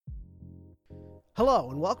Hello,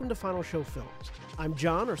 and welcome to Final Show Films. I'm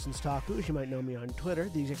John, or Senstaku, as you might know me on Twitter,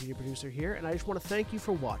 the executive producer here, and I just want to thank you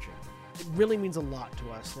for watching. It really means a lot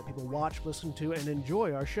to us that people watch, listen to, and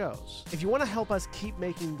enjoy our shows. If you want to help us keep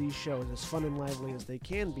making these shows as fun and lively as they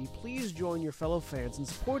can be, please join your fellow fans in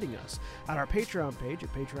supporting us at our Patreon page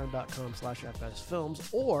at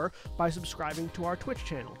patreon.com/fsfilms or by subscribing to our Twitch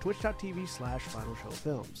channel,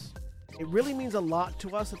 twitch.tv/finalshowfilms. It really means a lot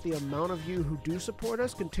to us that the amount of you who do support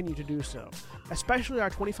us continue to do so, especially our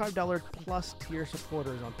 $25 plus tier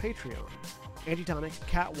supporters on Patreon. Antitonic,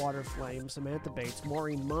 Cat Waterflame, Samantha Bates,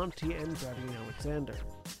 Maureen Monty, and Gravine Alexander.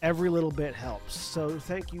 Every little bit helps, so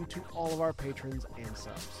thank you to all of our patrons and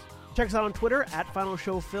subs. Check us out on Twitter at Final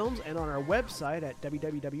Show Films and on our website at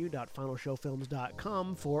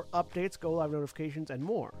www.finalshowfilms.com for updates, go-live notifications, and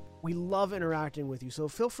more. We love interacting with you, so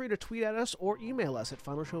feel free to tweet at us or email us at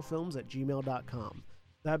finalshowfilms@gmail.com.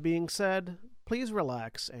 That being said, please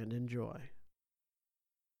relax and enjoy.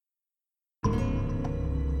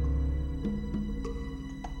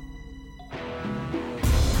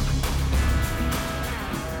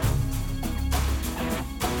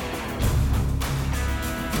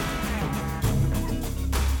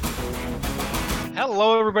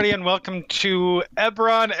 Hello, everybody, and welcome to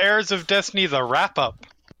Eberron, Heirs of Destiny, the wrap-up.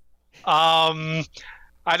 I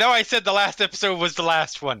know I said the last episode was the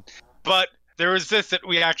last one, but there was this that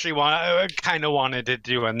we actually kind of wanted to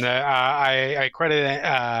do, and I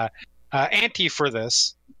credit Auntie for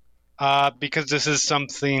this, because this is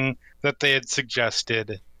something that they had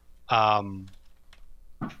suggested a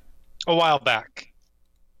while back.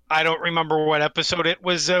 I don't remember what episode it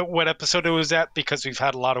was at, because we've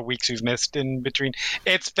had a lot of weeks we've missed in between.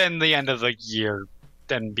 It's been the end of the year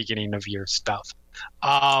and beginning of year stuff.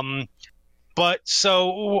 But so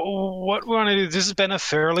what we want to do, this has been a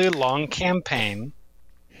fairly long campaign,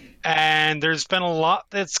 and there's been a lot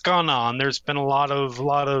that's gone on. There's been a lot of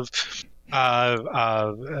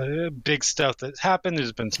big stuff that's happened.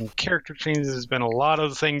 There's been some character changes. There's been a lot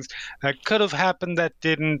of things that could have happened that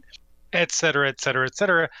didn't, etc., etc.,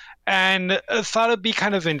 etc. And I thought it'd be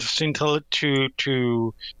kind of interesting to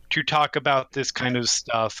talk about this kind of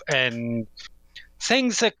stuff and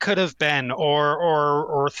things that could have been,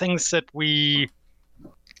 or things that we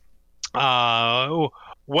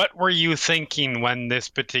what were you thinking when this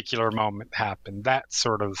particular moment happened, that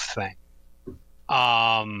sort of thing.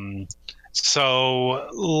 So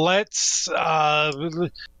let's I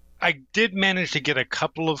did manage to get a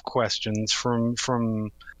couple of questions from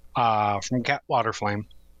Cat Waterflame,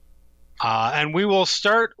 and we will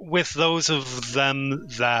start with those of them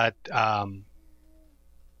that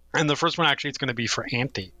and the first one actually is going to be for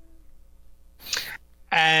Auntie.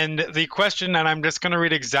 And the question, and I'm just going to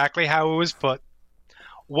read exactly how it was put: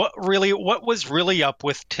 what was really up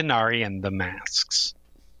with Tanari and the masks?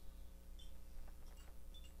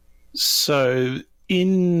 So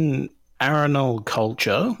in Aranol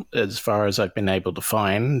culture, as far as I've been able to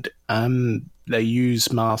find, they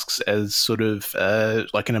use masks as sort of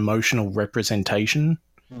like an emotional representation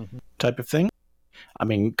type of thing. I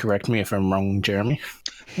mean, correct me if I'm wrong, Jeremy.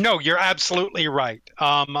 No, you're absolutely right.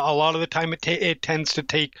 A lot of the time it tends to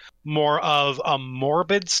take more of a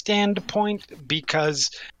morbid standpoint, because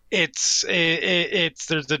it's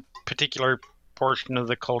there's a particular portion of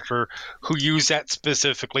the culture who use that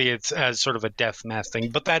specifically as sort of a death mask thing.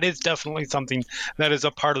 But that is definitely something that is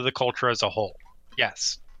a part of the culture as a whole.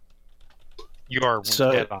 Yes. You are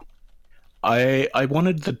dead on. I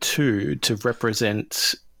wanted the two to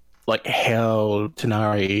represent like how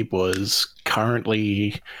Tanari was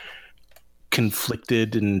currently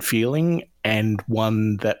conflicted and feeling, and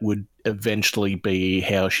one that would eventually be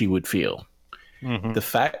how she would feel. Mm-hmm. The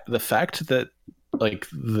fact that like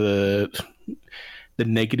the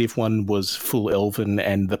negative one was full elven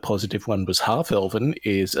and the positive one was half elven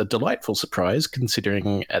is a delightful surprise,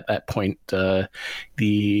 considering at that point the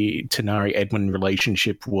Tanari Edwin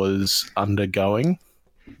relationship was undergoing.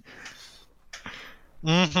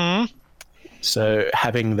 Mm-hmm. So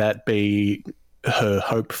having that be her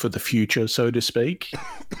hope for the future, so to speak,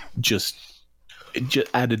 just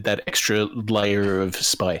added that extra layer of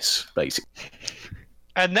spice, basically.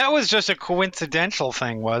 And that was just a coincidental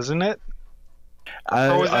thing, wasn't it?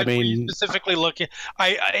 I mean, specifically looking.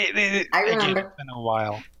 I remember. It's been a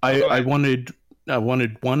while. I wanted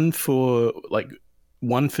one for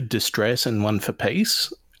distress and one for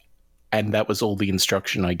peace, and that was all the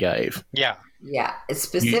instruction I gave. Yeah. Yeah.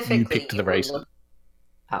 Specifically, you picked the race.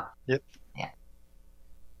 Yep. Yeah.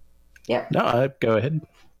 Yep. No, go ahead.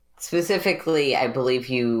 Specifically, I believe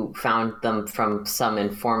you found them from some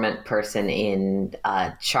informant person in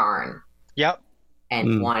Charn. Yep.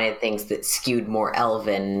 And wanted things that skewed more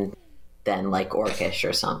elven than like orcish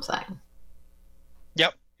or something.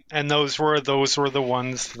 Yep, and those were the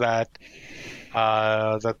ones that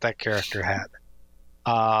that character had.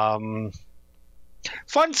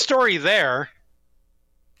 Fun story there.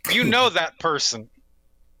 You know that person.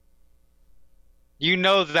 You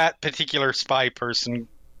know that particular spy person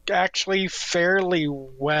actually fairly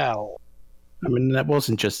well. I mean, that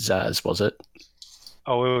wasn't just Zaz, was it?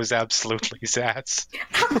 Oh, it was absolutely Zaz.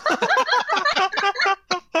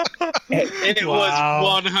 It was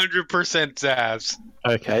 100% Zaz.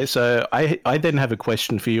 Okay, so I then have a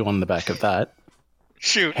question for you on the back of that.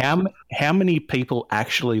 Shoot. How many people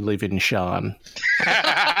actually live in Sharn?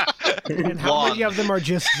 And how many of them are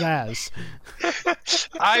just Zaz?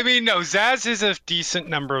 I mean, no, Zaz is a decent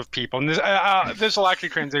number of people. And this will actually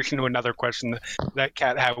transition to another question that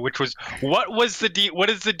Kat had, which was, what is the deal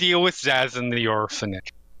with Zaz and the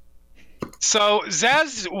orphanage? So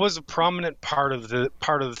Zaz was a prominent part of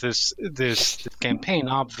this campaign,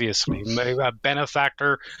 obviously, a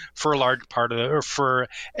benefactor for a large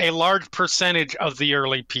percentage of the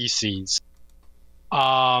early PCs,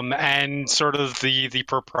 and sort of the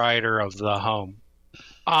proprietor of the home.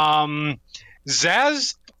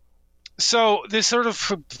 Zaz. So this sort of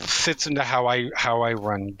fits into how I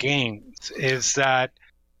run games. Is that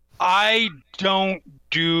I don't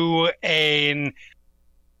do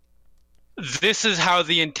this is how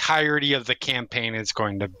the entirety of the campaign is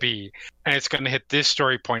going to be, and it's going to hit this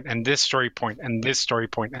story point and this story point and this story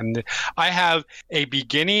point, and I have a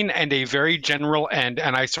beginning and a very general end,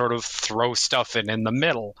 and I sort of throw stuff in the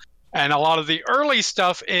middle. And a lot of the early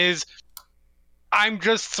stuff is I'm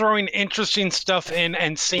just throwing interesting stuff in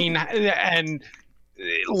and seeing, and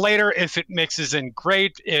later if it mixes in,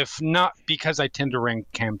 great. If not, because I tend to run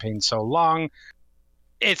campaigns so long,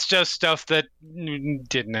 it's just stuff that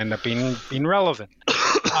didn't end up being relevant.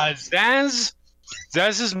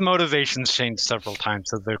 Zaz's motivations changed several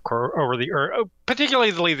times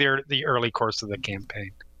particularly the early course of the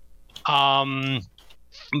campaign.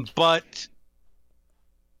 But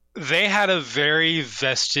they had a very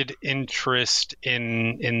vested interest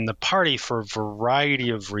in the party for a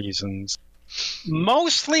variety of reasons.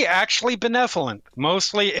 Mostly actually benevolent.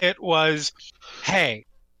 Mostly it was, hey,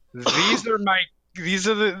 these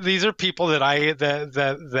are people that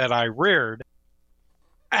I reared,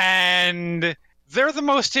 and they're the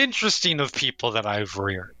most interesting of people that I've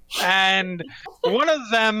reared. And one of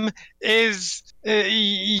them is,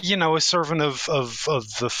 a servant of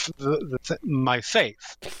my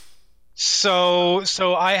faith. So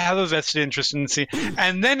I have a vested interest in seeing.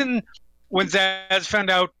 And then when Zaz found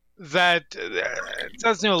out that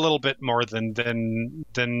Zaz knew a little bit more than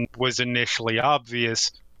was initially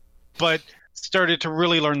obvious, but started to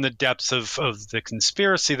really learn the depths of the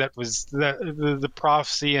conspiracy that was the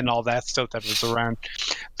prophecy and all that stuff that was around,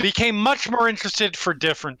 became much more interested for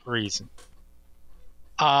different reasons.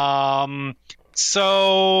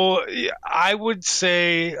 So I would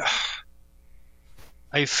say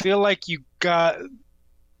I feel like you got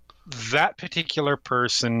that particular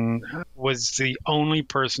person was the only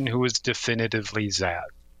person who was definitively Zaz.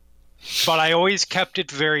 But I always kept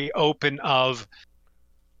it very open of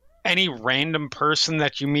any random person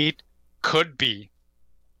that you meet could be,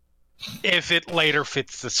 if it later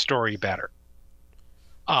fits the story better.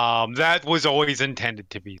 That was always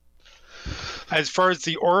intended to be. As far as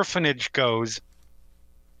the orphanage goes,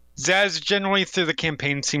 Zaz generally through the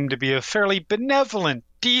campaign seemed to be a fairly benevolent,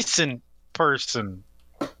 decent person.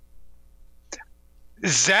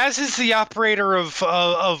 Zaz is the operator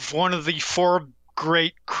of one of the 4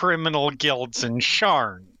 great criminal guilds in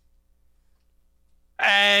Sharn.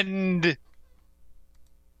 And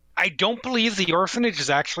I don't believe the orphanage is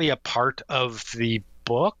actually a part of the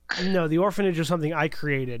book. No, the orphanage is something I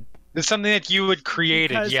created. It's something that you had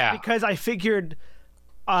created, Because I figured,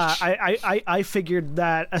 I figured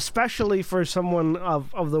that, especially for someone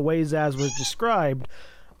of the way Zaz was described,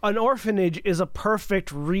 an orphanage is a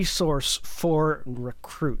perfect resource for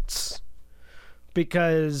recruits.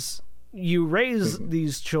 Because you raise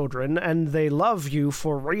these children, and they love you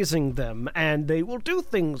for raising them, and they will do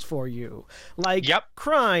things for you, like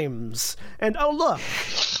crimes. And oh look,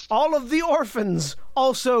 all of the orphans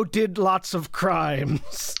also did lots of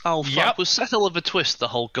crimes. Oh fuck, was that hell of a twist the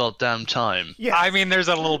whole goddamn time? Yeah, I mean, there's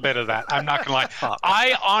a little bit of that. I'm not gonna lie.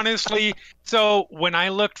 I honestly, so when I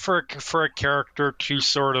looked for a character to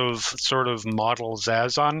sort of model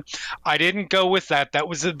Zaz on, I didn't go with that. That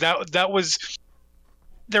was.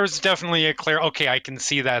 There was definitely a clear, okay, I can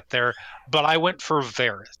see that there, but I went for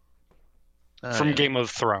Varys from Game of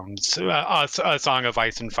Thrones, A Song of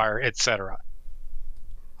Ice and Fire, etc.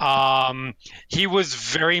 He was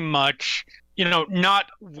very much not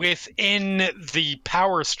within the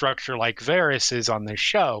power structure like Varys is on the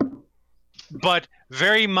show, but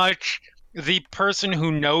very much the person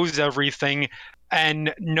who knows everything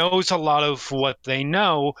and knows a lot of what they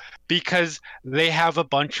know because they have a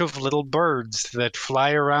bunch of little birds that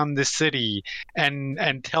fly around the city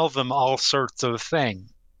and tell them all sorts of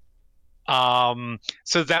things.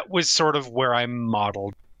 So that was sort of where I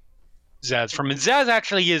modeled Zaz from. And Zaz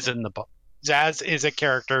actually is in the book. Zaz is a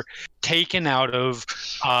character taken out of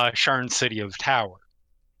Sharn City of Tower.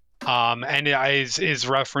 And is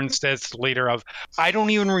referenced as the leader of, I don't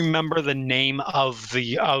even remember the name of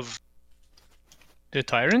the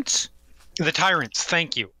Tyrants? The Tyrants,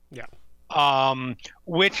 thank you. Yeah.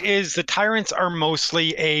 Which is, the Tyrants are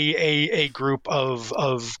mostly a group of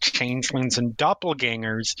changelings and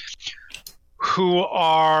doppelgangers who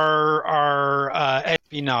are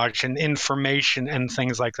espionage and information and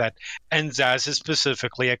things like that. And Zaz is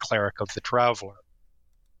specifically a cleric of the Traveler.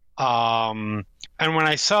 And when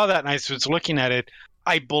I saw that and I was looking at it,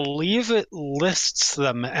 I believe it lists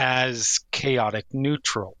them as chaotic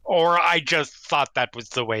neutral, or I just thought that was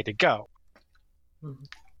the way to go. Mm-hmm.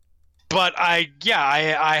 But I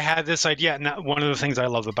had this idea, and one of the things I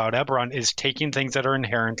love about Eberron is taking things that are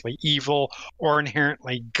inherently evil or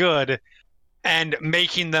inherently good and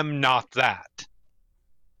making them not that.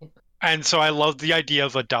 And so I love the idea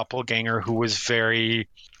of a doppelganger who was very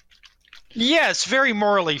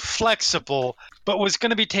morally flexible, but was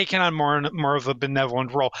going to be taken on more of a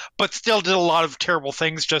benevolent role, but still did a lot of terrible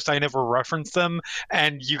things, just I never referenced them,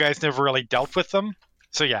 and you guys never really dealt with them.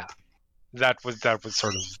 So yeah, that was what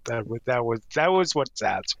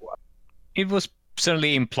Zaz was. It was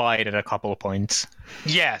certainly implied at a couple of points.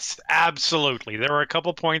 Yes, absolutely. There were a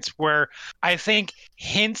couple points where I think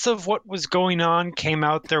hints of what was going on came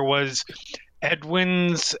out. There was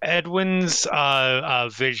Edwin's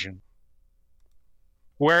vision,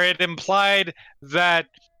 where it implied that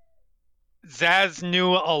Zaz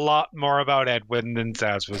knew a lot more about Edwin than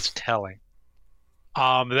Zaz was telling.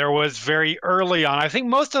 There was very early on, I think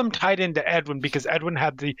most of them tied into Edwin because Edwin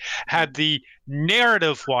had the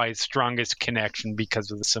narrative-wise strongest connection because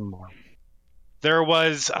of the similar. There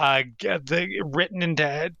was written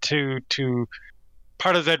into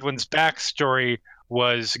part of Edwin's backstory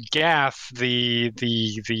was Gath, the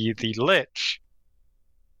Lich.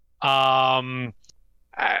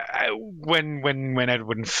 When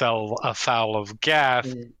Edwin fell afoul of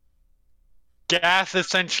Gath, Gath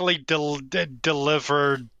essentially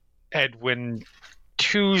delivered Edwin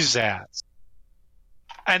to Zaz.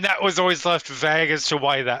 And that was always left vague as to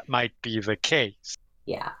why that might be the case.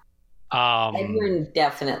 Yeah. Edwin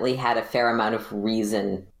definitely had a fair amount of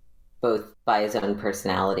reason, both by his own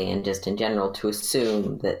personality and just in general, to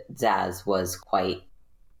assume that Zaz was quite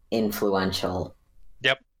influential.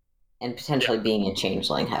 Yep. And potentially being a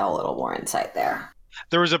changeling had a little more insight there.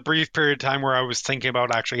 There was a brief period of time where I was thinking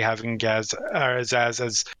about actually having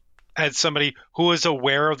Zaz as somebody who was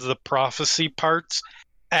aware of the prophecy parts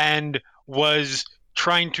and was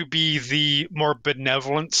trying to be the more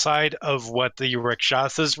benevolent side of what the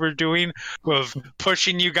Rikshasas were doing, of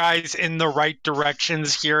pushing you guys in the right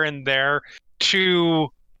directions here and there to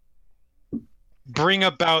bring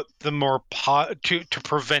about the more to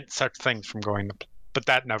prevent such things from going to. But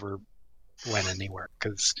that never went anywhere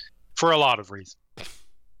because for a lot of reasons.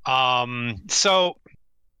 So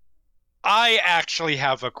I actually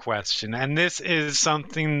have a question, and this is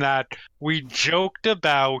something that we joked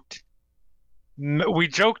about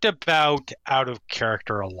out of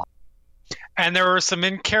character a lot. And there were some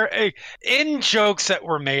in jokes that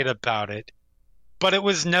were made about it, but it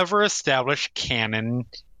was never established canon,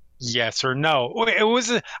 yes or no.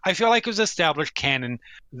 I feel like it was established canon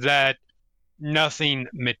that nothing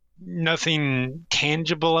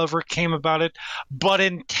tangible ever came about it, but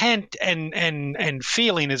intent and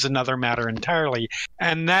feeling is another matter entirely,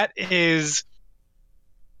 and that is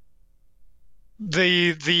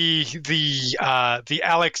the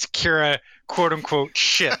Alex Kira quote unquote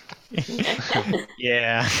ship.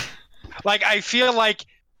 Yeah, like I feel like,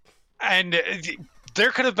 and there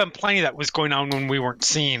could have been plenty that was going on when we weren't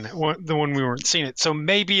seeing it. So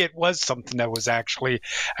maybe it was something that was actually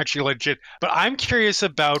legit. But I'm curious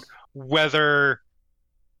about whether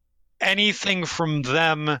anything from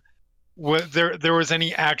them, there was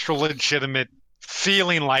any actual legitimate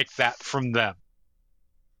feeling like that from them,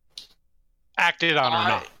 acted on or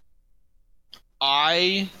not.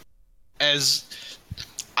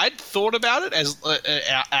 I'd thought about it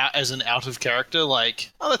as an out of character, like,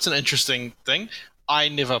 oh, that's an interesting thing. I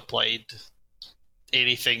never played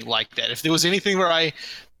anything like that. If there was anything where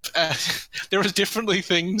there was definitely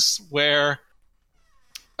things where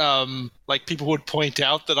like people would point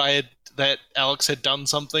out that Alex had done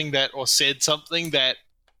something or said something that,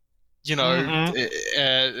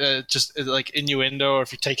 just like innuendo, or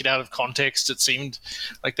if you take it out of context, it seemed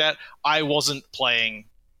like that. I wasn't playing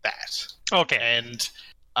that. Okay. And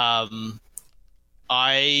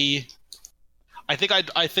I think I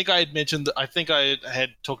had mentioned that. I think I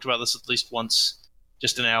had talked about this at least once,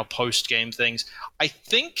 just in our post game things. I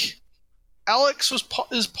think Alex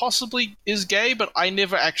is gay, but I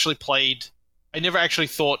never actually played. I never actually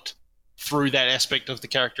thought through that aspect of the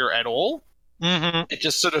character at all. Mm-hmm. It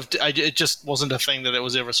just it just wasn't a thing that it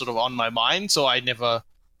was ever sort of on my mind, so I never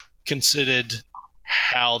considered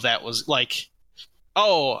how that was like.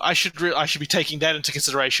 Oh, I should be taking that into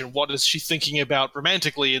consideration. What is she thinking about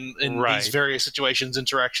romantically in these various situations,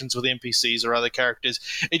 interactions with NPCs or other characters?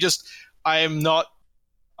 I am not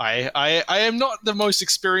the most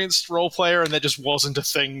experienced role player, and that just wasn't a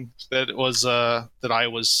thing that was that I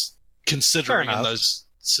was considering in those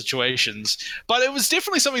situations. But it was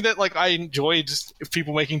definitely something that like I enjoyed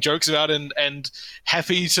people making jokes about, and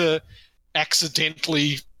happy to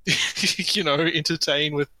accidentally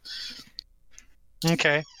entertain with.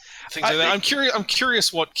 Okay. Things like that. I'm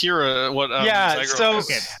curious what yeah. So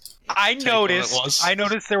I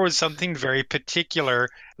noticed there was something very particular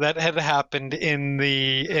that had happened in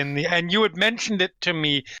the and you had mentioned it to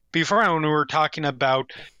me before when we were talking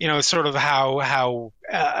about sort of how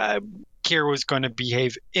Kira was going to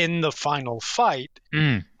behave in the final fight.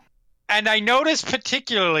 Mm. And I noticed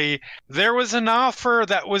particularly there was an offer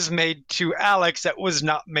that was made to Alex that was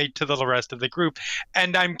not made to the rest of the group.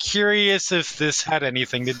 And I'm curious if this had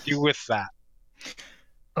anything to do with that.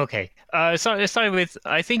 Okay. So starting with,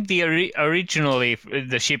 I think originally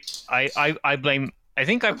the ship, I blame. I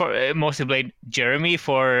think I mostly blame Jeremy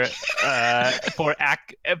for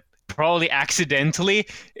probably accidentally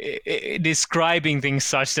describing things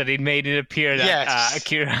such that it made it appear that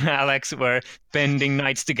Kira and Alex were spending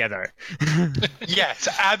nights together. Yes,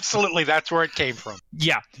 absolutely. That's where it came from.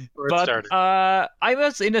 Yeah, but I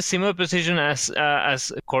was in a similar position as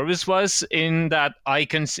Corvus was, in that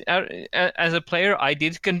as a player, I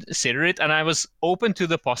did consider it, and I was open to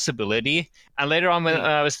the possibility. And later on, when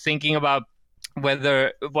I was thinking about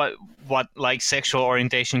whether what like sexual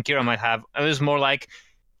orientation Kira might have, I was more like,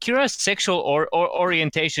 Kira's sexual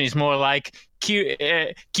orientation is more like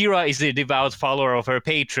Kira is a devout follower of her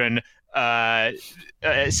patron.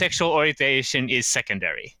 Sexual orientation is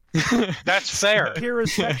secondary. That's fair.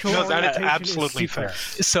 Kira's sexual that is orientation absolutely is fair.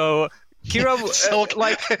 So Kira,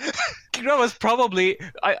 Kira was probably,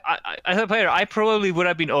 as a player, I probably would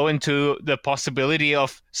have been open to the possibility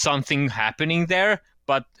of something happening there.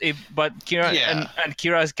 But Kira and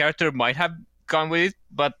Kira's character might have gone with it,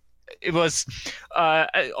 but it was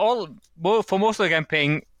for most of the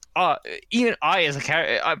campaign. Even I, as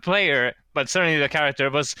a player, but certainly the character,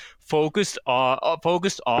 was focused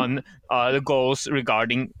on the goals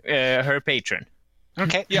regarding her patron.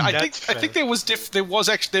 Okay. Yeah, I think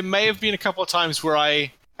there may have been a couple of times where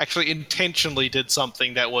I actually intentionally did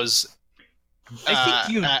something that was. I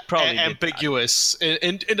think you probably ambiguous,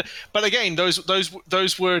 but again,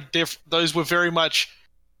 those were very much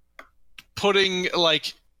putting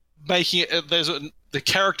like. Making it, the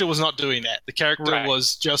character was not doing that. The character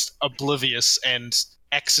was just oblivious and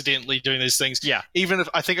accidentally doing these things. Yeah. Even if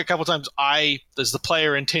I think a couple of times as the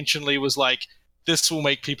player, intentionally was like, this will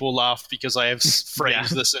make people laugh because I have framed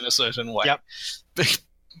this in a certain way. Yep.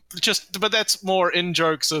 But that's more in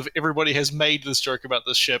jokes of everybody has made this joke about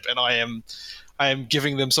this ship, and I am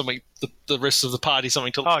giving them something, the rest of the party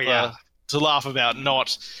something to laugh about,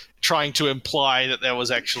 not trying to imply that there was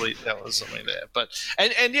something there. But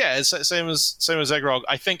and yeah, same as Zagrog.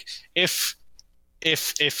 I think if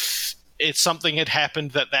something had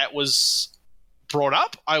happened that was brought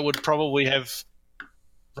up, I would probably have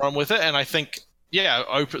run with it. And I think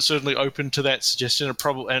certainly open to that suggestion.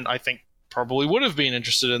 And I think probably would have been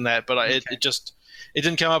interested in that, but it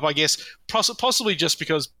didn't come up. I guess possibly just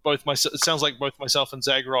because it sounds like both myself and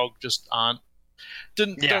Zagrog just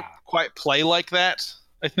don't quite play like that.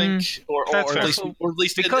 I think, or at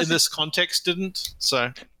least in this context, didn't.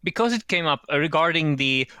 So because it came up regarding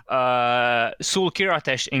the Sul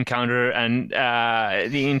Kiratesh encounter and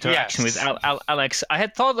the interaction with Alex, I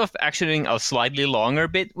had thought of actually doing a slightly longer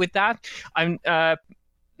bit with that. I'm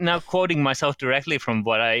now quoting myself directly from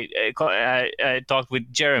what I talked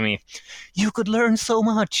with Jeremy. You could learn so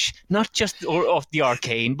much, not just of the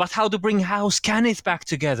arcane, but how to bring House Cannith back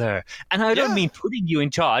together. And I don't mean putting you in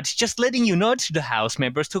charge, just letting you nudge the House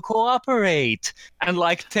members to cooperate. And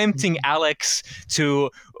like tempting Alex to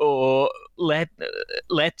let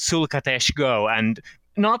Sulkatesh go and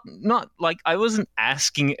not like I wasn't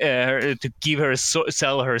asking her to give her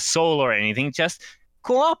sell her soul or anything. Just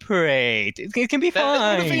cooperate. It can be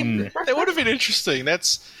fine. That would have been interesting.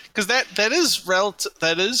 That's because that is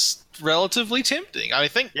relatively tempting. I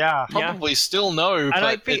think probably still no. And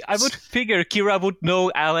I would figure Kira would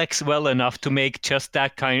know Alex well enough to make just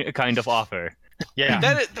that kind of offer.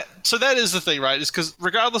 Yeah. So that is the thing, right? Is because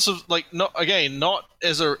regardless of not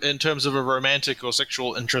as in terms of a romantic or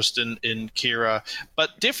sexual interest in Kira,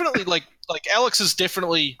 but definitely like Alex is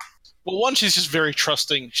definitely. Well, one, she's just very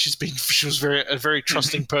trusting. She was a very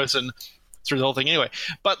trusting person through the whole thing anyway.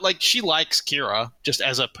 But like she likes Kira just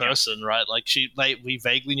as a person, right? Like we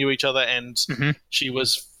vaguely knew each other, and she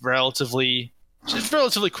was relatively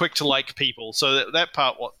quick to like people. So that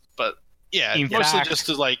part, but yeah, in mostly fact, just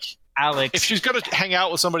to like Alex. If she's going to hang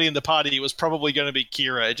out with somebody in the party, it was probably going to be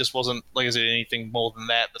Kira. It just wasn't, like I said, anything more than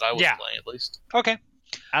that I was playing at least. Okay.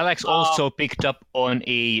 Alex also picked up on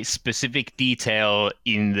a specific detail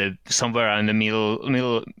somewhere in the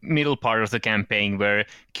middle part of the campaign where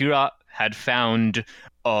Kira had found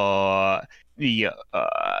the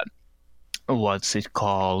what's it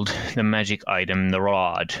called? The magic item, the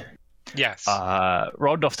rod. Yes.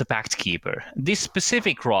 Rod of the Pact Keeper. This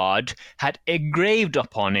specific rod had engraved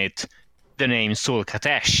upon it the name Sul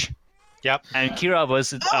Katesh. Yep. And Kira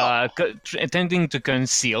was attempting to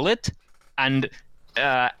conceal it, and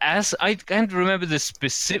as I can't remember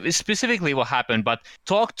specifically what happened, but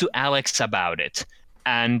talked to Alex about it,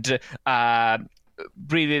 and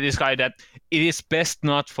briefly described that it is best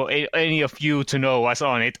not for any of you to know what's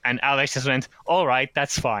on it. And Alex just went, "All right,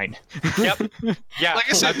 that's fine." Yep. Yeah. Like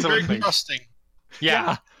I said, very trusting.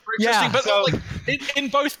 Yeah. Interesting, but like in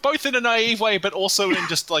both in a naive way, but also in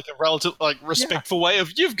just like a relative, like respectful way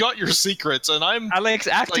of you've got your secrets, and Alex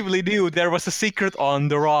actively knew there was a secret on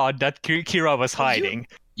the rod that Kira was hiding.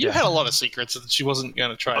 You had a lot of secrets that she wasn't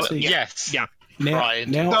going to try. Yes. Yeah. Go ahead.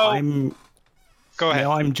 Now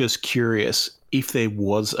I'm just curious if there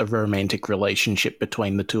was a romantic relationship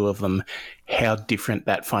between the two of them, how different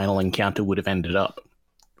that final encounter would have ended up.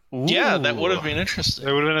 Ooh. Yeah, that would have been interesting.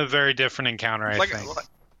 It would have been a very different encounter, I think.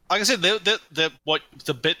 Like I said, the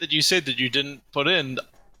bit that you said that you didn't put in,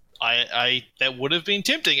 I that would have been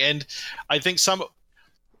tempting, and I think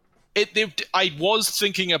I was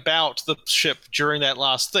thinking about the ship during that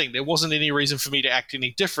last thing. There wasn't any reason for me to act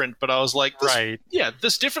any different, but I was like,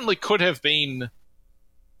 this definitely could have been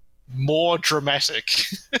more dramatic.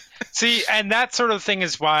 See, and that sort of thing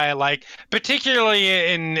is why I like,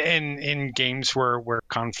 particularly in games where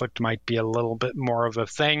conflict might be a little bit more of a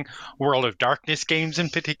thing, World of Darkness games in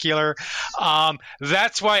particular.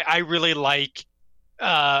 That's why I really like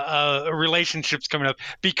relationships coming up,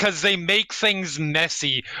 because they make things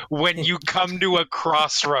messy when you come to a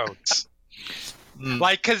crossroads.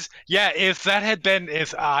 Like, because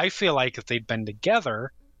if I feel like if they'd been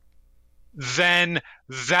together, then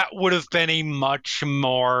that would have been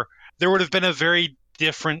there would have been a very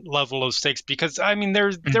different level of stakes, because I mean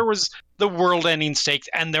there was the world ending stakes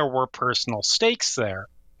and there were personal stakes there.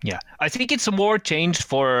 Yeah, I think it's more changed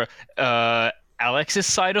for Alex's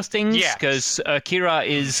side of things, because Kira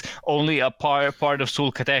is only a part of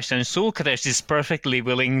Sul Katesh, and Sul Katesh is perfectly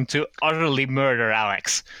willing to utterly murder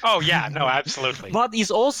Alex. Oh yeah, no, absolutely. But he's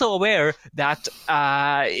also aware that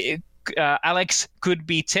Alex could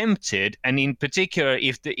be tempted, and in particular,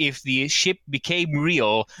 if the ship became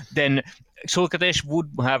real, then Sul Katesh would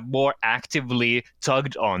have more actively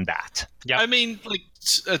tugged on that. Yeah, I mean,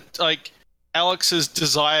 like Alex's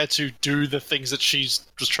desire to do the things that she's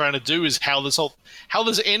just trying to do is how this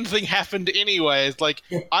end thing happened anyway. It's like,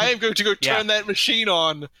 I am going to go turn that machine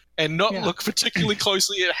on and not look particularly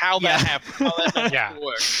closely at how that happened. How that happened to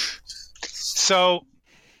work. So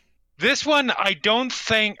this one, I don't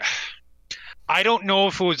know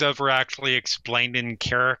if it was ever actually explained in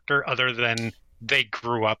character, other than they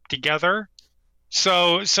grew up together.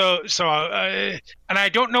 So, and I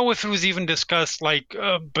don't know if it was even discussed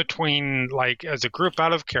between as a group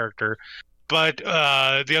out of character. But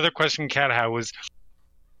the other question Kat had was,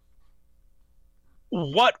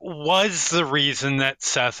 what was the reason that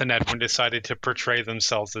Seth and Edwin decided to portray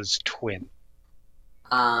themselves as twins?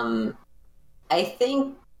 I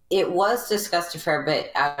think it was discussed a fair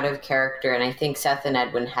bit out of character, and I think Seth and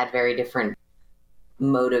Edwin had very different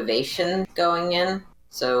motivation going in.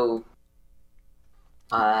 So,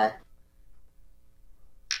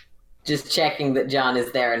 just checking that John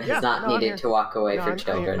is there and has not needed to walk away for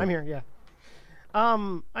children. I'm here, yeah.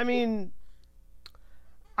 I mean,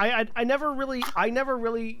 I never really,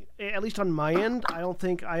 at least on my end, I don't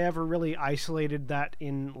think I ever really isolated that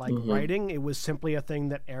in writing. It was simply a thing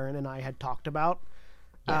that Aaron and I had talked about.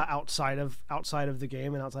 outside of the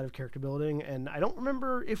game and outside of character building. And I don't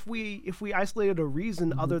remember if we isolated a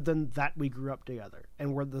reason other than that we grew up together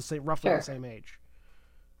and we're roughly the same age.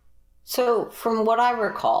 So from what I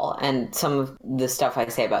recall, and some of the stuff I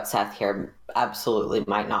say about Seth here absolutely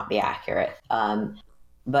might not be accurate,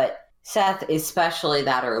 but Seth, especially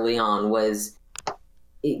that early on, was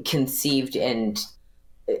conceived and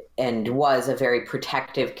was a very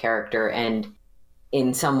protective character, and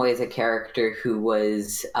in some ways a character who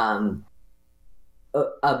was a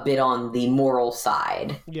bit on the moral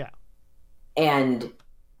side. Yeah. And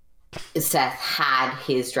Seth had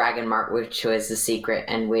his dragon mark, which was the secret,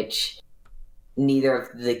 and which neither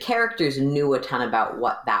of the characters knew a ton about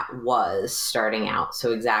what that was starting out.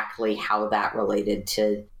 So exactly how that related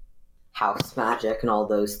to house magic and all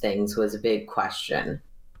those things was a big question.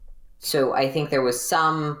 So I think there was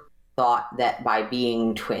some thought that by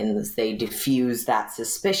being twins, they diffused that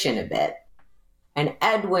suspicion a bit. And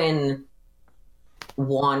Edwin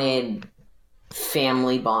wanted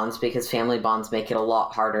family bonds because family bonds make it a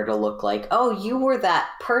lot harder to look like, oh, you were that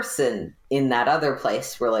person in that other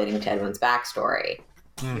place relating to Edwin's backstory.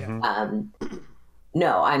 Mm-hmm.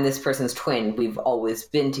 No, I'm this person's twin. We've always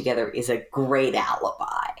been together is a great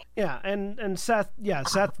alibi. Yeah, and Seth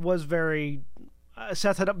was very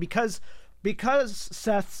Seth had because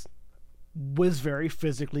Seth was very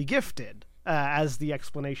physically gifted, as the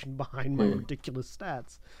explanation behind my ridiculous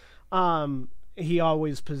stats. He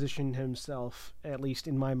always positioned himself, at least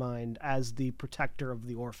in my mind, as the protector of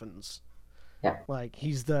the orphans. Yeah. Like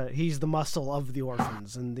he's the muscle of the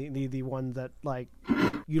orphans and the one that, like,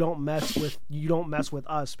 you don't mess with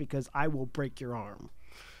us because I will break your arm.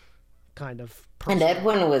 Kind of person. And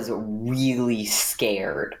Edwin was really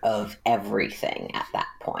scared of everything at that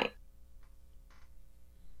point.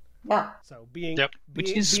 Yeah. So being Yep.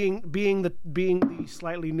 being the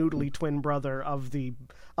slightly noodly twin brother of the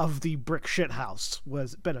brick shit house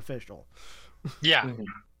was beneficial. Yeah. Mm-hmm.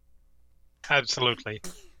 Absolutely.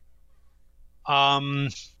 Let me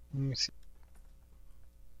see.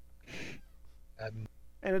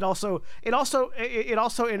 And it also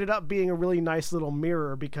ended up being a really nice little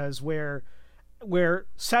mirror, because where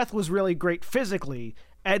Seth was really great physically,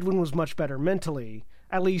 Edwin was much better mentally.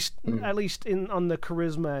 At least on the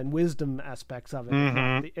charisma and wisdom aspects of it.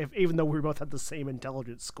 Mm-hmm. Even though we both had the same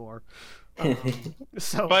intelligence score.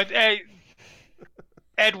 But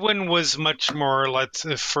Edwin was much more,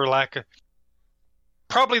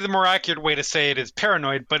 probably the more accurate way to say it is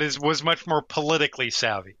paranoid, but was much more politically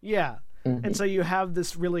savvy. Yeah. Mm-hmm. And so you have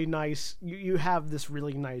this really nice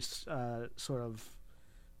sort of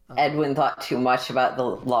Edwin thought too much about the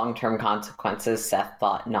long-term consequences. Seth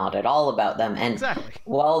thought not at all about them. And exactly.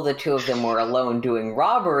 While the two of them were alone doing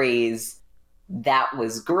robberies, that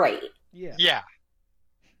was great. Yeah. Yeah.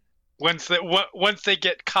 Once they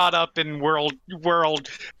get caught up in world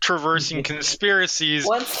traversing conspiracies.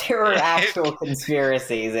 Once there were actual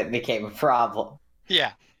conspiracies, it became a problem.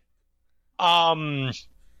 Yeah.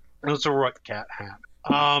 Those are what Cat had.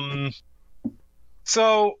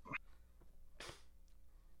 So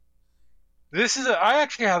I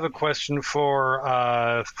actually have a question for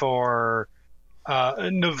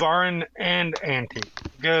Navarin and Auntie,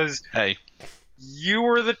 because you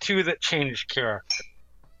were the two that changed character,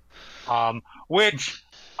 which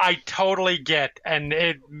I totally get, and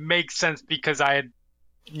it makes sense because I had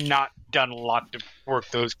not done a lot to work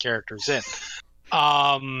those characters in,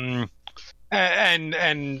 I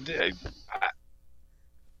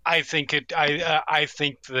think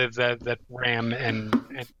that Ram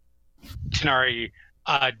and Tanari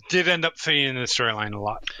did end up fitting in the storyline a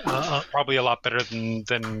lot, probably a lot better than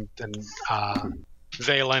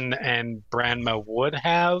Valen and Branma would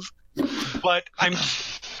have. But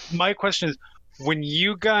my question is, when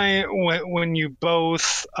you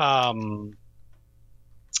both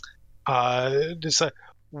decide,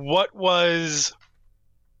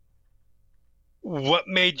 what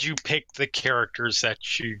made you pick the characters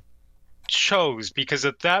that you chose? Because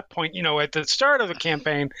at that point, at the start of a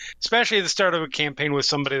campaign, especially at the start of a campaign with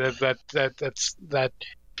somebody that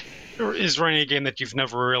is running a game that you've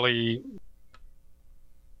never really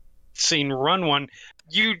seen run one,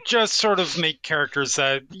 you just sort of make characters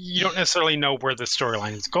that you don't necessarily know where the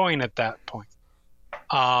storyline is going at that point,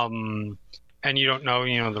 and you don't know,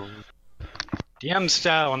 the DM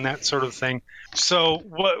style and that sort of thing. So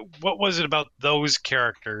what was it about those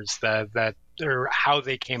characters that or how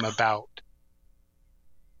they came about?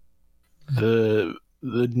 The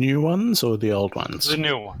new ones or the old ones? The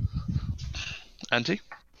new one. Auntie?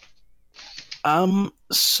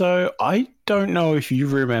 So I don't know if you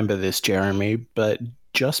remember this, Jeremy, but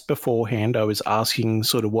just beforehand I was asking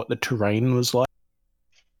sort of what the terrain was like.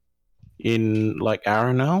 in like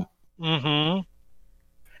Arenal. Mm-hmm.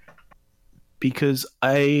 Because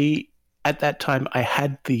at that time, I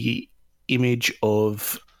had the image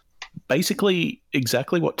of basically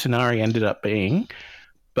exactly what Tanari ended up being,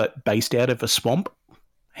 but based out of a swamp,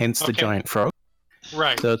 hence the giant frog.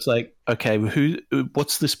 Right. So it's like, okay,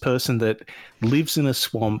 what's this person that lives in a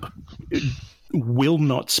swamp, will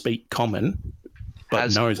not speak common, but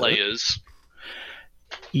Has knows layers.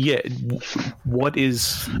 it? Yeah,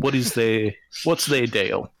 what's their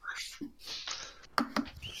deal?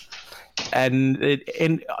 And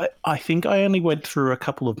I think I only went through a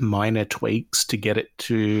couple of minor tweaks to get it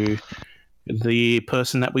to the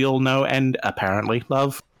person that we all know and apparently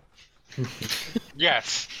love.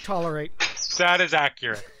 Yes. Tolerate. That is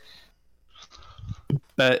accurate.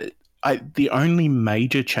 But the only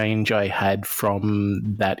major change I had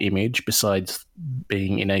from that image, besides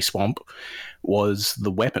being in a swamp, was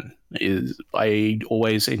the weapon. I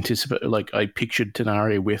always I pictured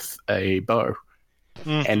Tanari with a bow.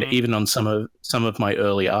 Mm-hmm. And even on some of my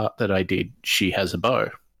early art that I did, she has a bow.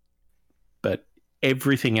 But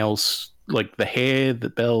everything else, like the hair, the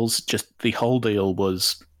bells, just the whole deal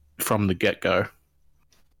was from the get-go.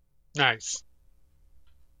 Nice.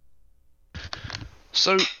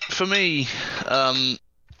 So, for me, a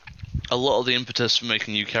lot of the impetus for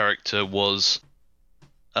making a new character was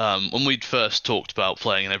when we'd first talked about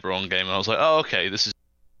playing an Eberron game, and I was like, oh, okay,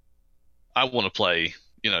 I want to play,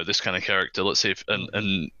 this kind of character. Let's see if...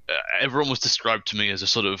 And Eberron was described to me as a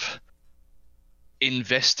sort of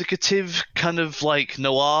investigative kind of like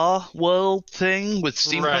noir world thing with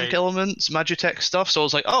steampunk elements, Magitech stuff. So I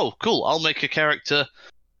was like, oh, cool, I'll make a character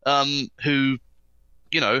who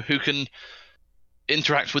can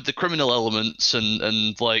interact with the criminal elements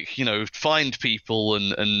and find people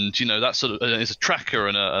and that sort of is a tracker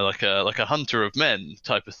and a hunter of men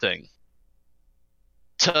type of thing.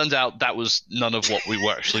 Turned out that was none of what we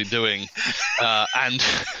were actually doing, and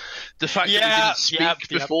the fact that we didn't speak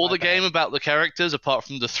before the game about the characters, apart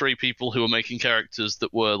from the three people who were making characters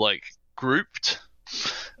that were like grouped,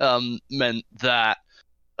 meant that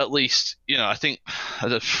at least I think.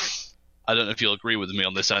 I don't know if you'll agree with me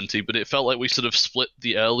on this, Antti, but it felt like we sort of split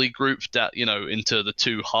the early group into the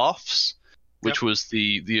two halves, which was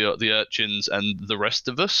the urchins and the rest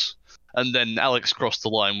of us. And then Alex crossed the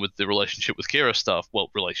line with the relationship with Kira stuff.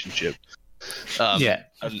 Well, relationship.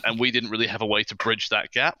 And we didn't really have a way to bridge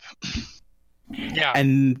that gap. Yeah.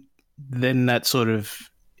 And then that sort of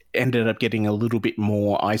ended up getting a little bit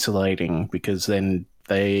more isolating because then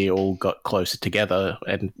they all got closer together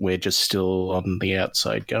and we're just still on the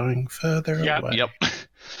outside going further away. Yep.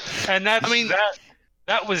 And that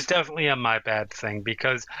was definitely a my bad thing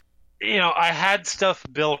because, I had stuff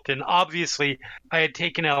built and obviously I had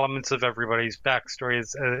taken elements of everybody's backstory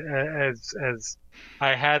as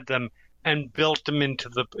I had them and built them into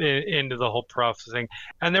the whole processing.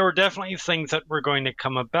 And there were definitely things that were going to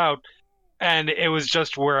come about and it was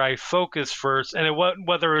just where I focused first and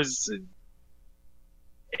whether it was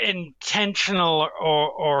intentional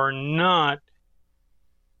or not,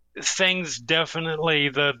 things definitely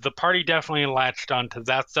the party definitely latched onto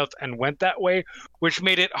that stuff and went that way, which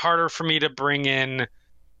made it harder for me to bring in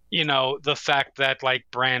the fact that like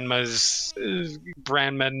Branma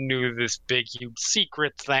knew this big huge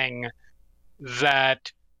secret thing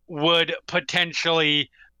that would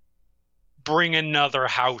potentially bring another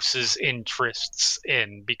house's interests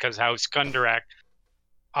in, because House Kundarak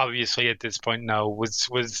obviously at this point was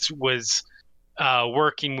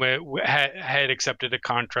working with had accepted a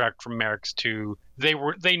contract from Merrick's to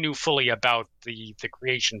they knew fully about the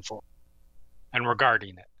creation form and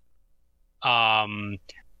regarding it.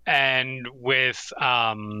 And with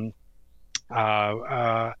Valen,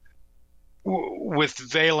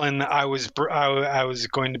 I was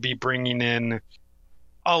going to be bringing in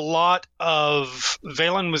a lot of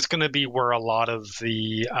Valen was going to be where a lot of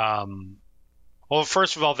the well,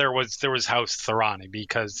 first of all, there was House Thorani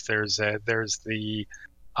because there's the the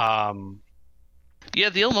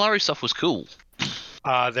Ilmari stuff was cool.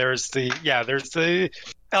 There's the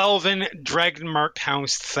Elven dragon marked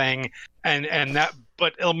house thing, and that,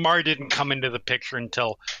 but Ilmari didn't come into the picture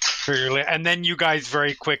until very late, and then you guys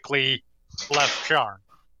very quickly left Charn.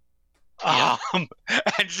 Yeah. And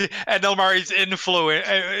Ilmari's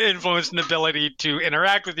influence and ability to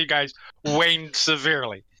interact with you guys waned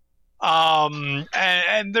severely.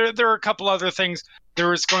 And there are a couple other things. There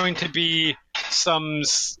was going to be some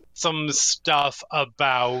stuff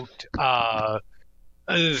about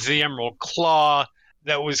the Emerald Claw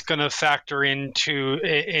that was going to factor into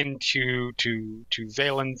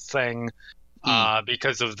Valen's thing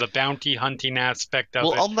because of the bounty hunting aspect of it.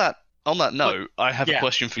 Well, on that On that note, I have a yeah.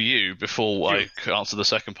 question for you before I answer the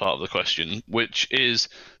second part of the question, which is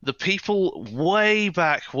the people way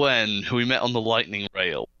back when who we met on the Lightning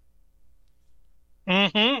Rail.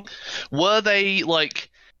 Mm-hmm. Were they like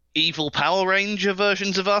evil Power Ranger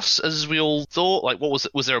versions of us, as we all thought? Like, what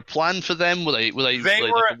was there a plan for them? Were they like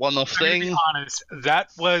a one-off thing? To be honest, that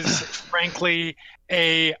was frankly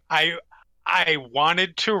I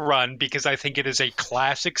wanted to run because I think it is a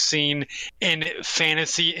classic scene in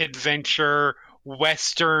fantasy adventure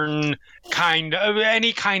Western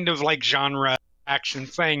any kind of like genre action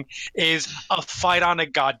thing is a fight on a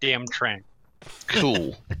goddamn train.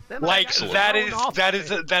 Cool. Like that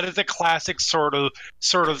is a classic sort of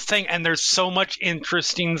thing, and there's so much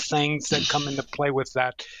interesting things that come into play with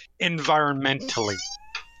that environmentally.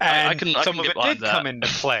 And some of it did come into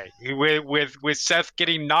play with Seth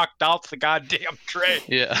getting knocked off the goddamn train.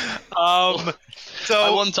 Yeah. So I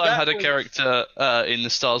one time had a character in the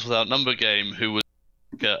Stars Without Number game who was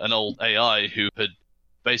an old AI who had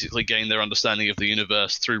basically gained their understanding of the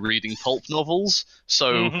universe through reading pulp novels.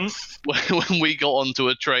 So when we got onto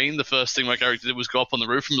a train, the first thing my character did was go up on the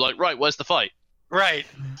roof and be like, right, where's the fight? Right.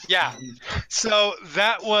 Yeah. So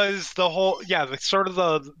that was the whole. Yeah.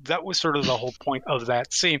 That was sort of the whole point of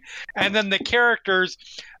that scene. And then the characters,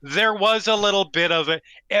 there was a little bit of it.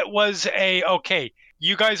 It was okay.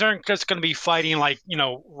 You guys aren't just going to be fighting like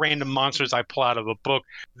random monsters I pull out of a book.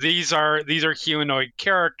 These are humanoid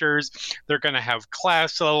characters. They're going to have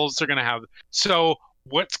class levels. They're going to have. So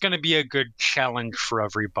what's going to be a good challenge for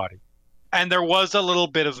everybody? And there was a little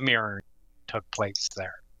bit of mirroring took place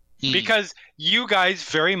there. Because you guys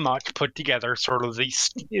very much put together sort of the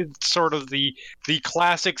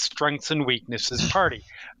classic strengths and weaknesses party.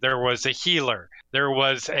 There was a healer. There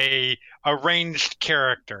was a ranged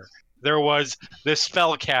character. There was the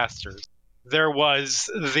spellcasters. There was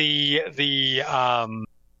the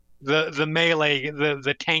melee,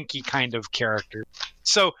 the tanky kind of character.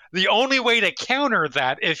 So the only way to counter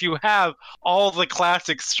that, if you have all the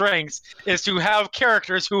classic strengths, is to have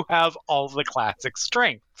characters who have all the classic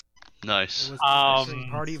strengths. Nice. It was an adventuring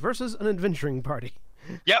party versus an adventuring party.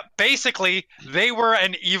 Yep, basically they were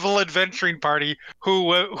an evil adventuring party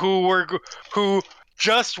who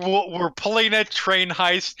just were pulling a train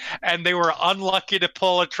heist, and they were unlucky to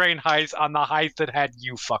pull a train heist on the heist that had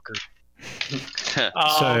you fucker.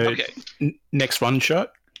 Next one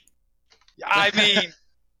shot. I mean,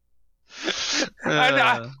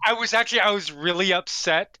 I was really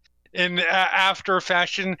upset in after a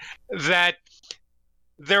fashion that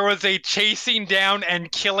there was a chasing down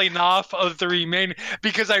and killing off of the remaining,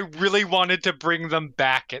 because I really wanted to bring them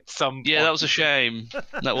back at some point. Yeah, that was a shame.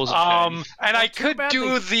 That was a shame. And I could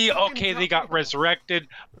do they got resurrected,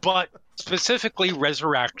 but specifically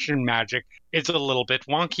resurrection magic is a little bit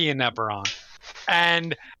wonky in Eberron.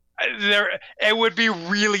 And it would be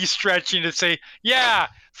really stretching to say, yeah,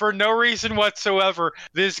 for no reason whatsoever,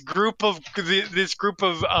 this group of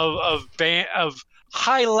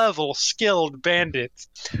high-level skilled bandits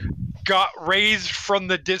got raised from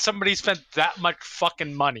the dead. Somebody spent that much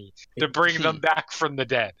fucking money to bring them back from the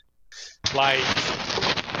dead. Like,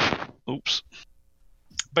 oops.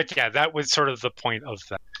 But yeah, that was sort of the point of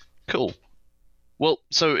that. Cool. Well,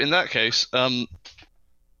 so in that case, to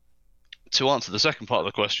answer the second part of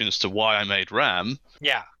the question as to why I made RAM,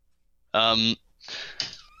 yeah, I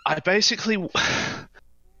basically,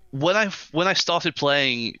 when I started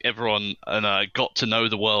playing Eberron and I got to know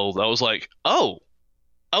the world, I was like, oh,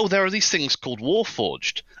 there are these things called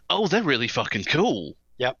Warforged. Oh, they're really fucking cool.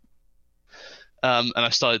 Yep. And I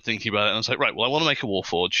started thinking about it, and I was like, right, well, I want to make a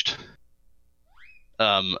Warforged.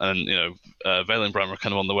 And Vale and Bram are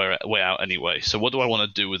kind of on the way out anyway. So what do I want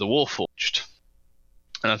to do with a Warforged?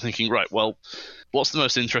 And I'm thinking, right, well, what's the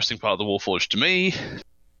most interesting part of the Warforged to me?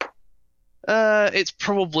 It's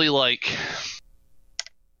probably like,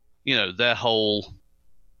 their whole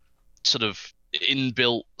sort of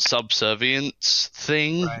inbuilt subservience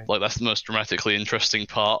thing. Right. Like, that's the most dramatically interesting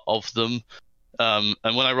part of them. And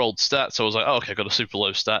when I rolled stats, I was like, oh, okay, I got a super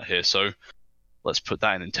low stat here, so let's put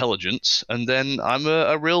that in intelligence. And then I'm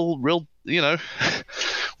a real,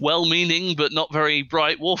 well-meaning but not very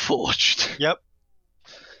bright Warforged. Yep.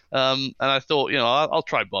 And I thought, I'll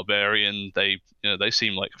try Barbarian. They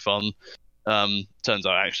seem like fun. Turns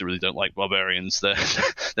out I actually really don't like Barbarians. They're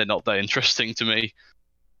not that interesting to me.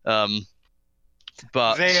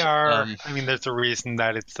 But they are. I mean, there's a reason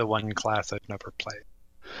that it's the one class I've never played.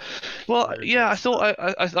 Well, yeah, I thought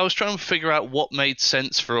I was trying to figure out what made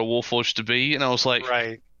sense for a Warforged to be, and I was like,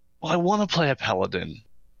 right. Well, I want to play a Paladin,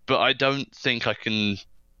 but I don't think I can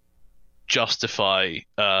justify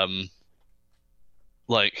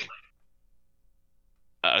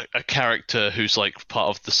a character who's like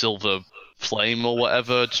part of the Silver Flame or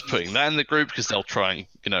whatever, just putting that in the group because they'll try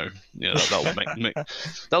and that'll make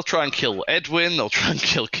they'll try and kill Edwin, they'll try and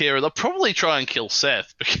kill Kira, they'll probably try and kill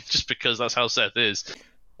Seth just because that's how Seth is.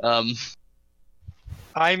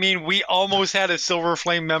 I mean, we almost had a Silver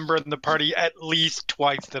Flame member in the party at least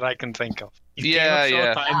twice that I can think of.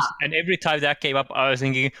 Times, and every time that came up, I was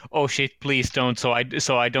thinking, "Oh shit, please don't!" So I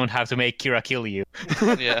don't have to make Kira kill you.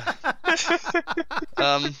 Yeah.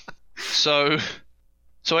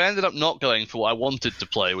 So I ended up not going for what I wanted to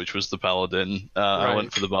play, which was the Paladin. I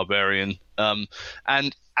went for the Barbarian. And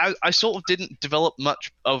I sort of didn't develop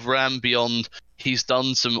much of Ram beyond he's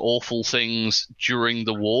done some awful things during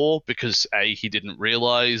the war because A, he didn't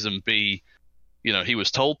realize, and B, he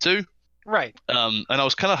was told to. Right. And I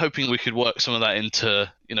was kind of hoping we could work some of that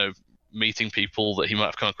into, meeting people that he might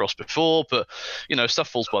have come across before, but, stuff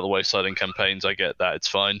falls by the wayside in campaigns. I get that. It's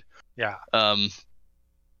fine. Yeah.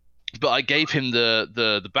 But I gave him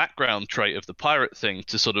the background trait of the pirate thing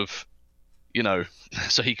to sort of,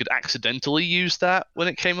 so he could accidentally use that when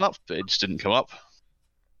it came up, but it just didn't come up.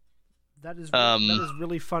 That is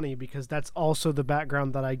really funny because that's also the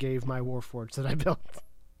background that I gave my Warforged that I built.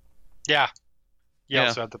 Yeah. You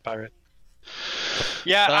also had the pirate.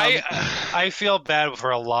 Yeah, I feel bad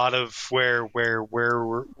for a lot of where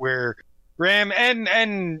Ram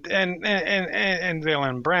and Vale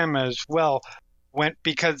and Bram as well went,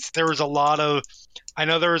 because there was a lot of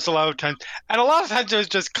times, and a lot of times it was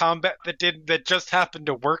just combat that just happened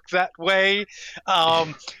to work that way.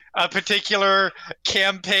 A particular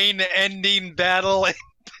campaign ending battle in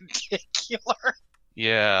particular.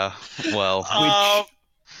 Yeah, well,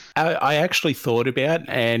 I actually thought about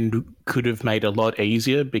and could have made a lot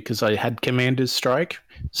easier because I had Commander's Strike,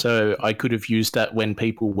 so I could have used that when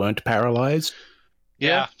people weren't paralyzed.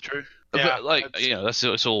 Yeah, true. Yeah, but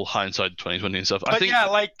it's all hindsight 2020 and stuff. But I think,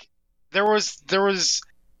 there was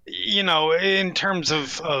in terms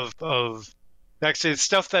of backstage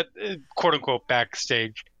stuff that quote unquote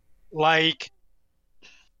backstage, like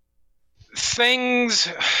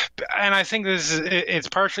things, and I think it's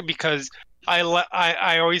partially because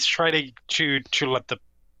I always try to let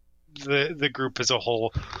the group as a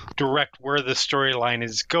whole direct where the storyline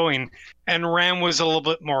is going, and Ram was a little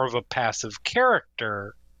bit more of a passive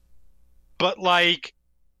character. But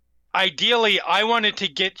ideally, I wanted to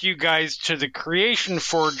get you guys to the Creation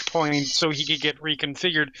Forge point so he could get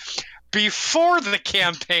reconfigured before the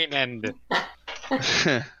campaign ended.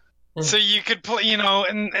 So you could play,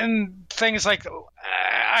 and things like,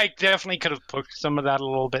 I definitely could have pushed some of that a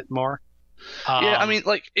little bit more. Yeah, I mean,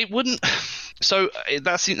 it wouldn't. So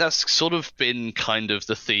that's sort of been kind of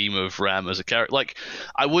the theme of Ram as a character.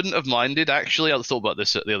 I wouldn't have minded, actually. I thought about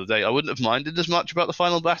this the other day. I wouldn't have minded as much about the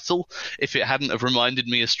final battle if it hadn't have reminded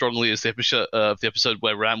me as strongly as the episode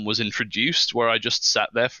where Ram was introduced, where I just sat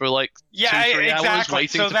there for 2-3 hours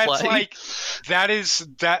waiting to play.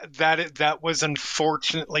 That was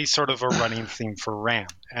unfortunately sort of a running theme for Ram,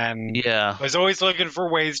 and I was always looking for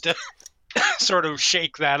ways to sort of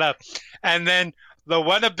shake that up. And then the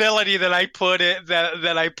one ability that I put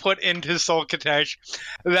into Soul Katesh,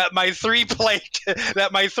 that my 3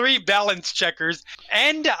 balance checkers,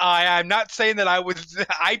 and I'm not saying that I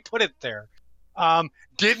put it there,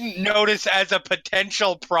 didn't notice as a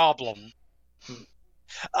potential problem.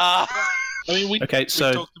 We talked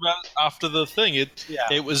about it after the thing.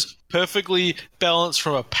 It was perfectly balanced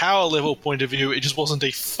from a power level point of view. It just wasn't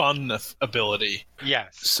a fun ability.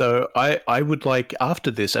 Yes. So I would like, after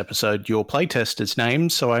this episode, your playtester's name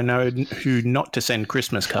so I know who not to send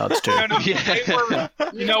Christmas cards to.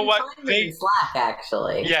 You know what? They Slack,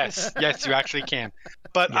 actually. Yes, you actually can.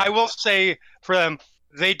 But I will say for them,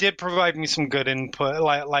 they did provide me some good input.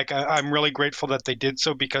 I'm really grateful that they did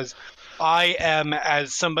so, because I am,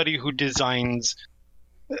 as somebody who designs,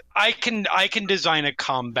 I can design a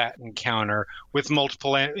combat encounter with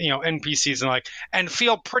multiple NPCs and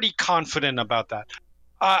feel pretty confident about that.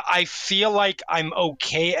 I feel like I'm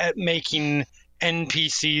okay at making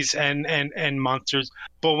NPCs and monsters,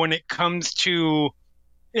 but when it comes to,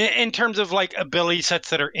 in terms of ability sets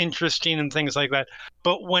that are interesting and things like that,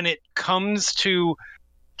 but when it comes to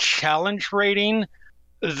challenge rating,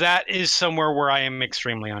 that is somewhere where I am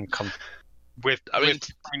extremely uncomfortable with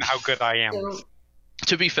how good I am.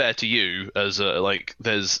 To be fair to you, as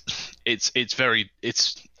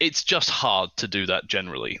it's just hard to do that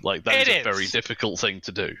generally. That is a very difficult thing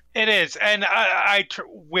to do. It is, and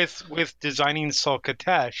with designing Soul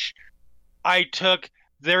Katesh,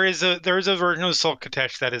 there is a version of Soul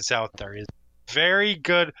Katesh that is out there. It's very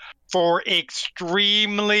good for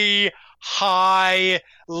extremely high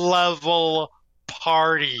level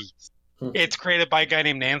parties. It's created by a guy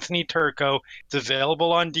named Anthony Turco. It's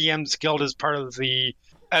available on DM's Guild as part of the...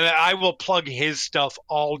 And I will plug his stuff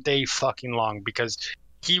all day fucking long because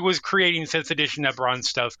he was creating 5th edition Eberron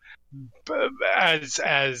stuff as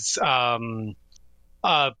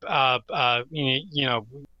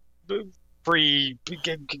free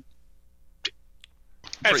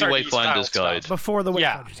Wayfinder's Guide before the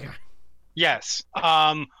Wayfinder's Guide. Yes.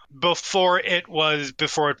 Before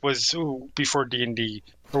D&D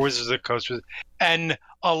or Wizards of the Coast, and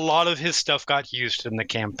a lot of his stuff got used in the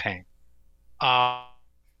campaign.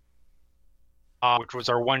 Which was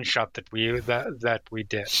our one shot that we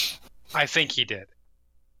did. I think he did.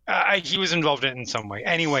 He was involved in it in some way.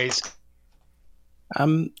 Anyways,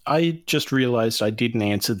 I just realized I didn't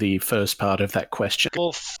answer the first part of that question.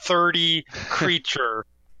 30 creature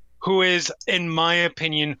who is, in my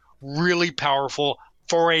opinion, really powerful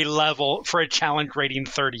for a challenge rating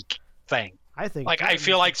 30 thing. I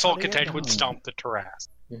feel like Soul Content would stomp the Terras.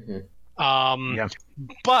 Mm-hmm.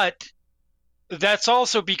 But that's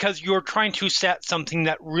also because you're trying to stat something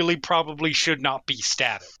that really probably should not be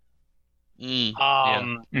statted.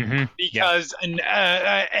 Because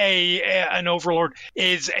an overlord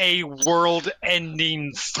is a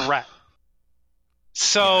world-ending threat.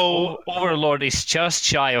 So Overlord is just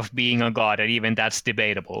shy of being a god, and even that's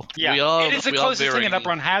debatable. Yeah, it is the closest thing an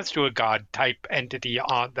Eberron has to a god-type entity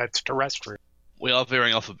that's terrestrial. We are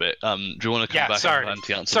veering off a bit. Do you want to come back and answer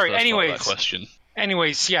the first part of that question?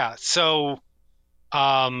 Anyways, yeah. So,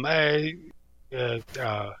 go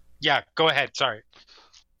ahead. Sorry,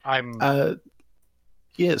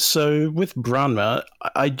 so with Branma,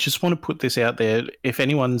 I just want to put this out there. If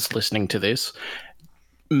anyone's listening to this,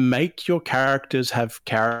 make your characters have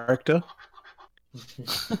character.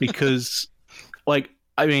 Because,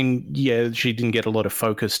 she didn't get a lot of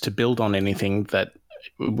focus to build on anything that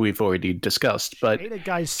we've already discussed, but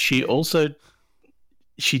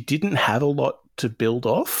she didn't have a lot to build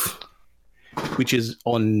off, which is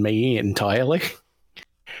on me entirely.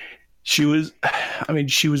 She was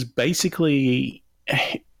basically...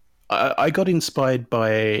 I got inspired by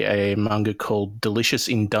a manga called Delicious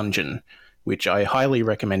in Dungeon, which I highly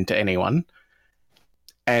recommend to anyone.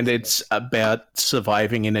 And it's about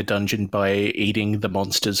surviving in a dungeon by eating the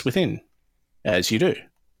monsters within, as you do.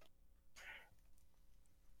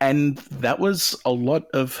 And that was a lot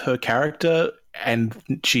of her character, and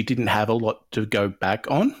she didn't have a lot to go back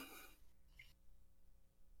on.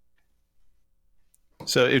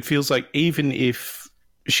 So it feels like even if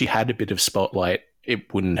she had a bit of spotlight,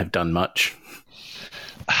 it wouldn't have done much.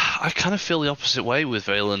 I kind of feel the opposite way with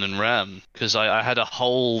Valen and Ram, because I had a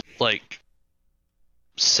whole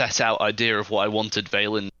set out idea of what I wanted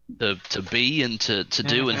Valen to be and to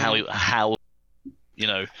do, and how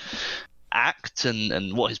act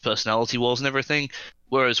and what his personality was and everything.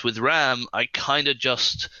 Whereas with Ram, I kind of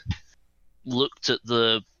just looked at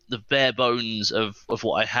the bare bones of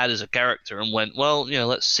what I had as a character and went, well,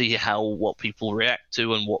 let's see what people react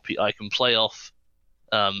to and what I can play off,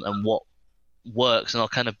 and what works, and I'll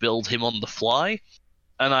kind of build him on the fly.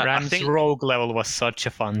 And Ram's I think rogue level was such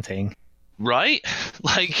a fun thing, right?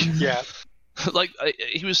 Yeah.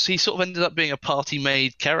 He sort of ended up being a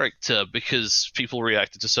party-made character because people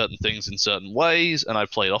reacted to certain things in certain ways, and I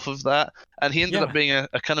played off of that. And he ended up being a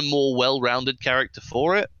kind of more well-rounded character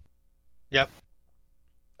for it. Yep.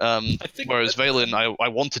 Whereas Valen, I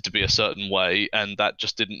wanted to be a certain way, and that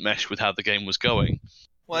just didn't mesh with how the game was going.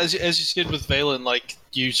 Well, as you said with Valen,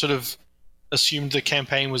 you sort of assumed the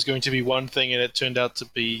campaign was going to be one thing, and it turned out to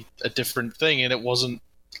be a different thing, and it wasn't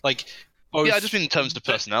both... Yeah, I just mean in terms of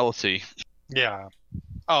personality. Yeah.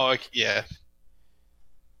 Oh, okay, yeah.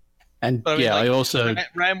 And I also...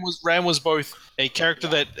 Ram was both a character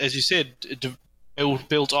that, as you said,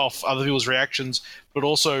 built off other people's reactions, but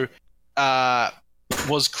also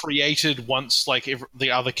was created once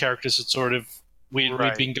the other characters had sort of we'd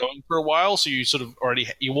been going for a while. So you sort of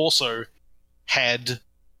you also had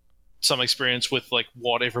some experience with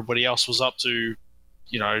what everybody else was up to,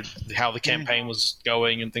 how the campaign was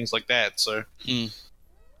going and things like that. So.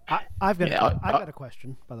 I've got a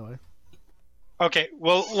question, by the way. Okay,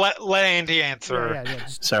 well, let Andy answer.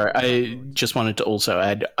 Sorry, I just wanted to also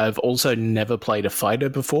add, I've also never played a fighter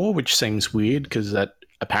before, which seems weird because that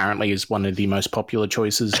apparently is one of the most popular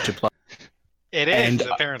choices to play. It is,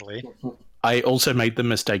 apparently. I also made the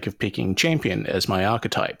mistake of picking champion as my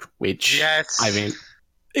archetype, which,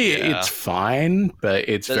 it's fine, but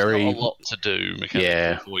There's not a lot to do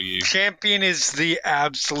mechanically for you. Champion is the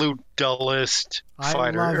absolute dullest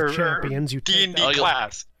fighter. I love champions. You D&D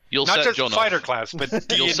class. You'll not set just John fighter off. class, but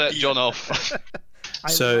D&D. You'll set John off.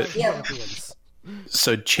 I love champions.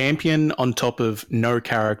 So champion on top of no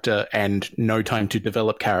character and no time to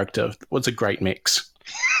develop character was a great mix.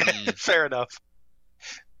 Fair enough.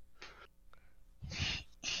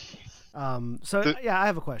 I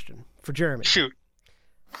have a question for Jeremy. Shoot.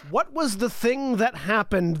 What was the thing that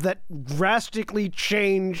happened that drastically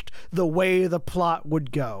changed the way the plot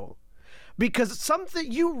would go? Because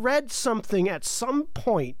you read something at some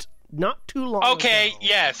point not too long ago.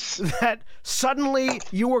 Yes. That suddenly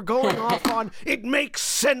you were going off on, it makes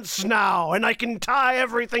sense now, and I can tie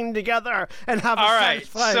everything together and have a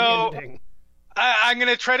satisfying ending. I'm going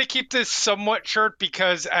to try to keep this somewhat short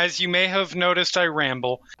because, as you may have noticed, I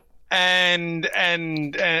ramble. And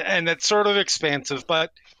that's sort of expansive,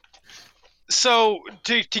 but so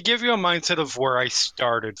to give you a mindset of where I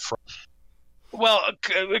started from, well,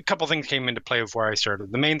 a couple things came into play of where I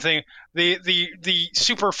started. The main thing, the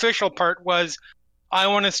superficial part was, I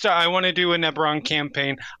want to do an Eberron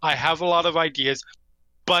campaign. I have a lot of ideas,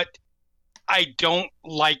 but I don't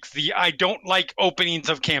like openings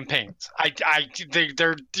of campaigns.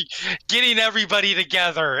 They're getting everybody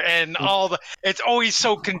together and it's always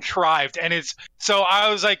so contrived, and so I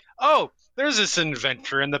was like, oh, there's this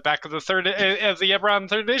adventure in the back of the Eberron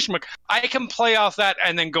 3rd edition book. I can play off that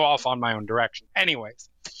and then go off on my own direction. Anyways,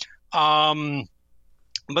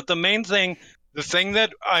 but the main thing,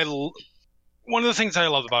 one of the things I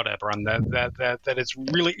love about Eberron that is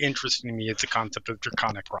really interesting to me is the concept of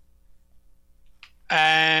draconic wrath.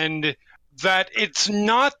 And that it's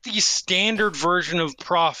not the standard version of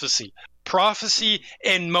prophecy. Prophecy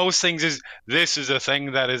in most things is, this is a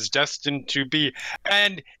thing that is destined to be.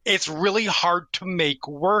 And it's really hard to make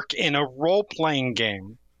work in a role-playing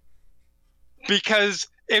game. Because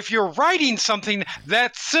if you're writing something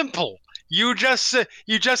that's simple, you just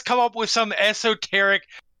come up with some esoteric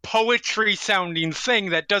poetry-sounding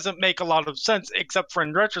thing that doesn't make a lot of sense, except for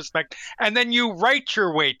in retrospect, and then you write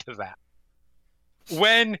your way to that.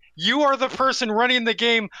 When you are the person running the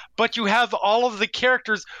game, but you have all of the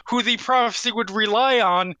characters who the prophecy would rely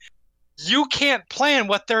on, you can't plan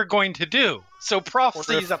what they're going to do. So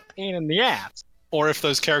prophecy is a pain in the ass. Or if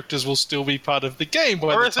those characters will still be part of the game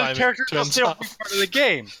by the time it turns up. Part of the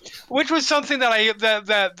game, which was something that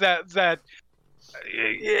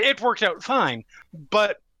it worked out fine.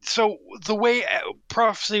 But so the way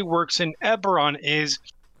prophecy works in Eberron is,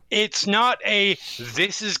 it's not a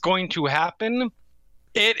this is going to happen.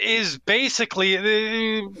 It is basically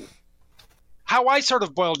how I sort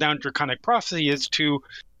of boil down draconic prophecy is to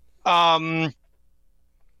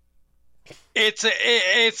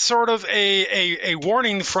it's sort of a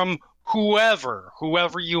warning from whoever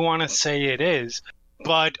you want to say it is,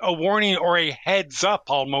 but a warning or a heads up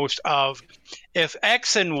almost of, if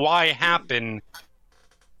X and Y happen,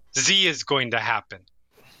 Z is going to happen.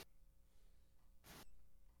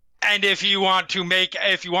 And if you want to make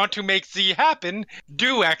Z happen,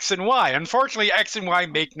 do X and Y. Unfortunately, X and Y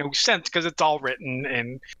make no sense because it's all written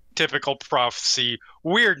in typical prophecy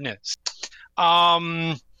weirdness.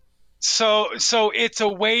 So it's a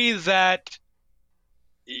way that,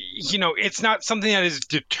 it's not something that is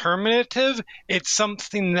determinative. It's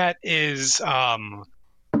something that is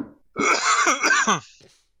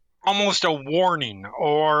almost a warning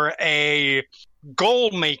or a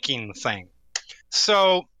goal-making thing.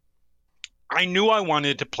 So I knew I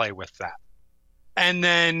wanted to play with that. And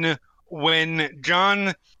then when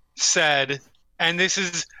John said, and this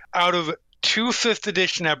is out of 2 5th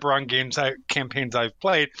edition Eberron campaigns I've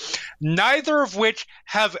played, neither of which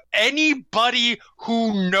have anybody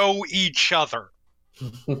who know each other.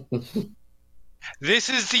 This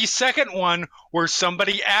is the second one where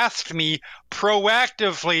somebody asked me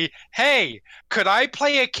proactively, hey, could I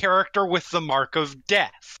play a character with the mark of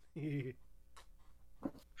death?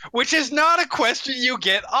 Which is not a question you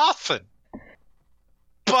get often.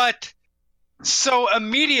 But so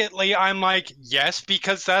immediately I'm like, yes,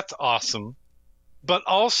 because that's awesome. But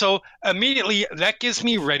also immediately that gives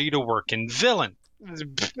me ready to work in villain.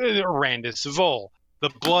 Randus Vol, the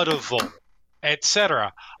Blood of Vol,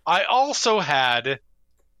 etc. I also had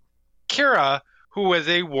Kira, who was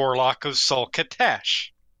a warlock of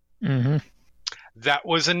Sol-Katesh. Mm-hmm. That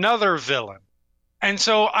was another villain. And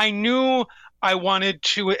so I knew it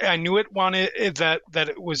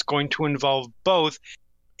was going to involve both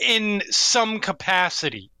in some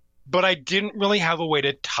capacity, but I didn't really have a way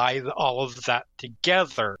to tie all of that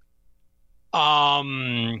together.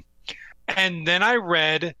 And then I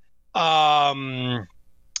read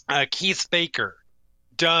Keith Baker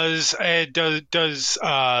does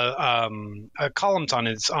columns on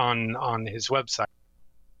his website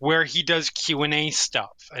where he does Q&A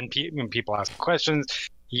stuff, and when people ask questions,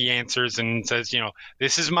 he answers and says,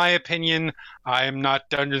 this is my opinion. I am not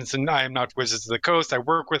Dungeons and I am not Wizards of the Coast. I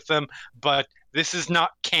work with them, but this is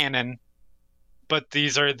not canon. But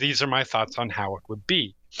these are my thoughts on how it would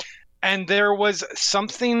be. And there was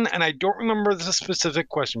something, and I don't remember the specific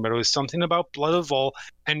question, but it was something about Blood of Vol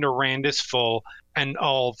and Arandis Vol and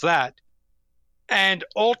all that. And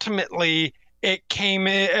ultimately, it came.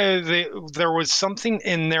 There was something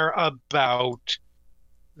in there about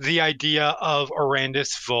the idea of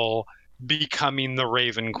Arandis Vol becoming the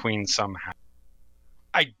Raven Queen somehow.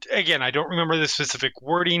 I don't remember the specific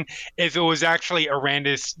wording. If it was actually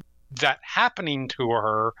Arandis that happening to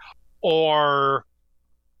her, or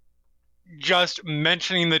just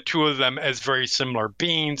mentioning the two of them as very similar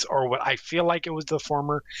beings, or what I feel like it was the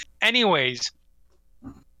former. Anyways,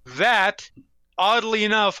 that, oddly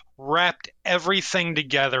enough, wrapped everything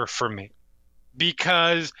together for me.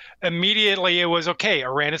 Because immediately it was, okay,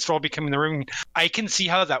 Arandis Vol becoming the Raven. I can see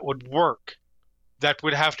how that would work. That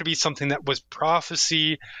would have to be something that was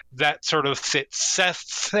prophecy, that sort of fits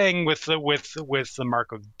Seth's thing with the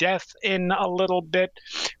Mark of Death in a little bit,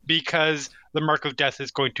 because the Mark of Death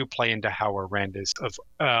is going to play into how Arandis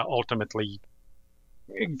ultimately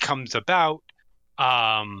comes about,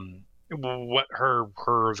 what her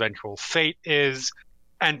eventual fate is,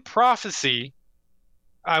 and prophecy.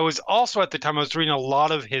 I was also, at the time, I was reading a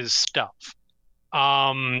lot of his stuff.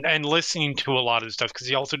 And listening to a lot of stuff, because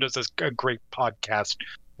he also does a great podcast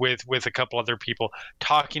with a couple other people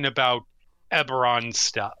talking about Eberron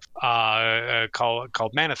stuff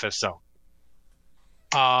called Manifest Zone.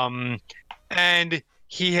 And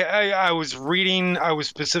I was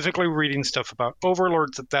specifically reading stuff about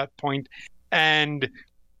overlords at that point, and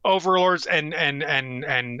overlords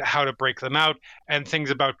and how to break them out, and things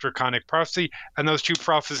about draconic prophecy, and those two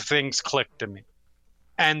prophecy things clicked to me.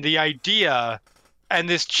 And the idea, and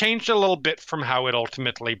this changed a little bit from how it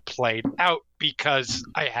ultimately played out, because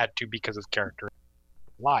I had to, because of character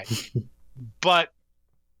life. But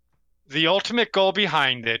the ultimate goal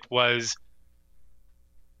behind it was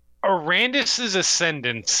Arandis'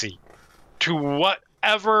 ascendancy to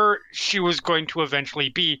whatever she was going to eventually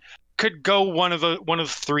be could go one of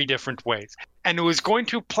three different ways. And it was going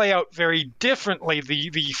to play out very differently.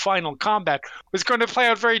 The final combat was going to play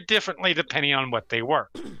out very differently depending on what they were.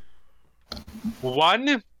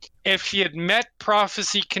 One, if she had met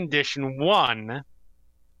prophecy condition 1,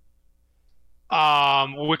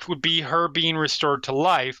 which would be her being restored to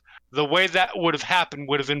life, the way that would have happened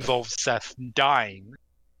would have involved Seth dying.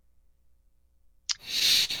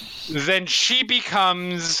 Then she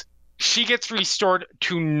gets restored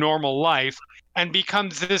to normal life and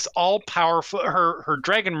becomes this all-powerful, her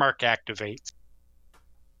dragon mark activates,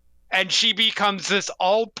 and she becomes this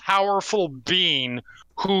all-powerful being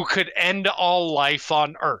who could end all life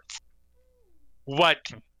on Earth.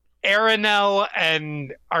 What Aranel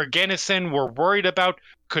and Arganison were worried about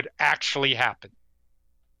could actually happen.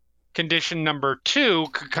 Condition number 2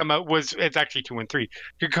 could come out, it's actually 2 and 3,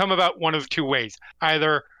 could come about one of two ways.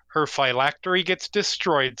 Either her phylactery gets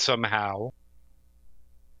destroyed somehow,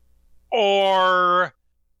 or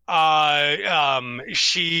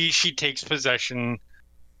she takes possession.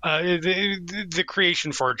 The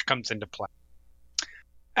Creation Forge comes into play.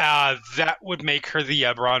 That would make her the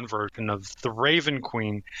Eberron version of the Raven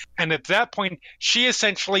Queen, and at that point, she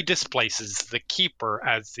essentially displaces the Keeper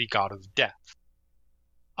as the god of death.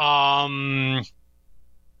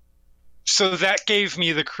 So that gave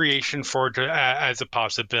me the Creation Forge as a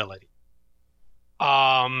possibility.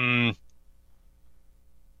 And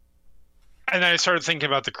then I started thinking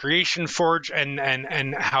about the Creation Forge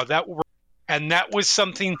and how that worked. And that was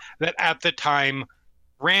something that at the time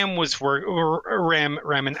Ram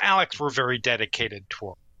and Alex were very dedicated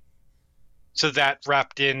toward. So that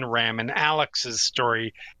wrapped in Ram and Alex's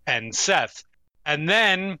story and Seth. And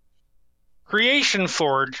then Creation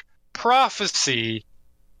Forge, Prophecy,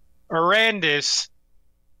 Arandis.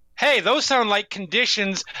 Hey, those sound like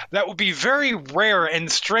conditions that would be very rare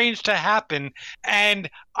and strange to happen, and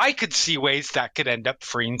I could see ways that could end up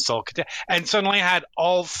freeing Soul, and suddenly I had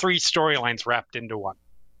all three storylines wrapped into one.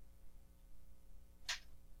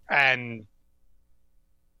 And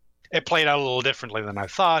it played out a little differently than I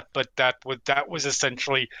thought, but that was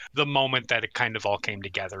essentially the moment that it kind of all came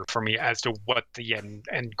together for me as to what the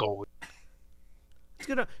end goal was.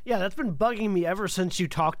 Yeah, that's been bugging me ever since you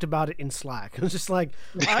talked about it in Slack. It was just like,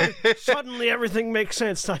 suddenly everything makes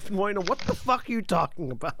sense. I've been wondering, what the fuck are you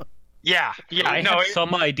talking about? Yeah. I have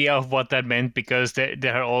some idea of what that meant, because there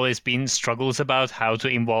have always been struggles about how to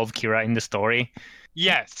involve Kira in the story.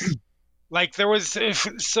 Yes. Like there was,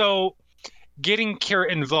 so getting Kira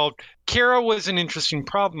involved, Kira was an interesting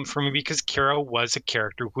problem for me because Kira was a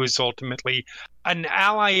character who was ultimately an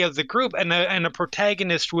ally of the group and a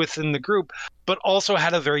protagonist within the group, but also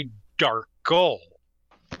had a very dark goal.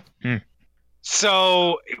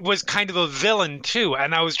 So it was kind of a villain too,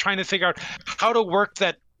 and I was trying to figure out how to work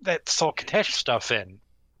that Sol Katesh stuff in.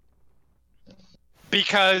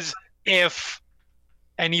 Because if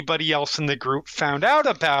anybody else in the group found out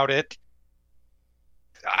about it,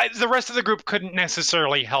 the rest of the group couldn't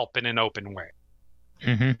necessarily help in an open way.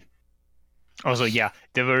 Mm-hmm. Also, yeah,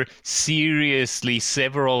 there were seriously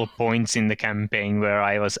several points in the campaign where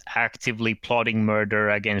I was actively plotting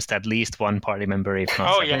murder against at least one party member, if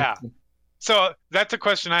not several. Yeah. So that's a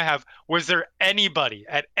question I have. Was there anybody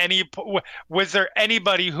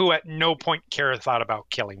who at no point Kira thought about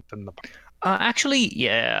killing from the party? Actually,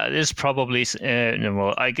 yeah, there's probably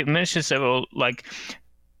well, I could mention several. Like,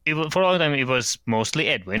 for a long time, it was mostly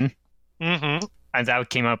Edwin, mm-hmm. and that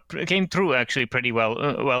came through actually pretty well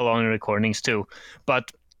on recordings too.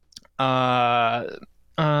 But let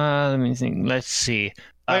me think. Let's see.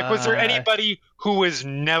 Like, was there anybody who was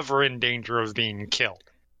never in danger of being killed,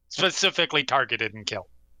 specifically targeted and killed?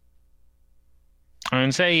 I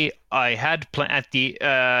would say I had at the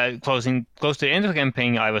close to the end of the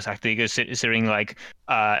campaign, I was actually considering like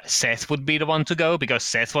Seth would be the one to go because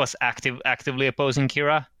Seth was actively opposing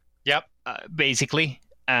Kira. Yep. Basically,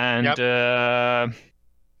 and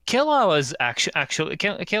Killa was actually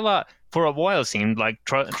Killa for a while seemed like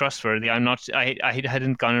trustworthy. I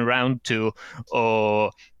hadn't gone around to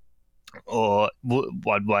or what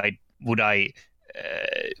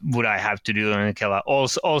would I have to do on Killa?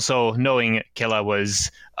 Also, knowing Killa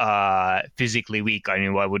was physically weak, I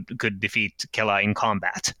knew I could defeat Killa in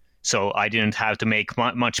combat. So I didn't have to make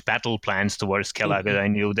much battle plans towards Killa because I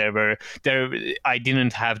knew I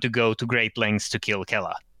didn't have to go to great lengths to kill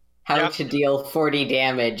Killa. How to deal 40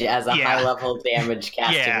 damage as a high level damage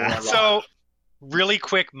casting level. So really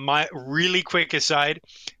quick aside.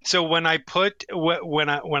 So when I put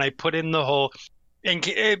in the whole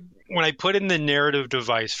when I put in the narrative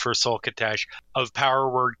device for Sol Katesh of power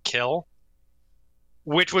word kill,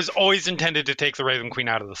 which was always intended to take the Raven Queen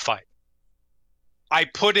out of the fight, I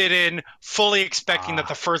put it in fully expecting that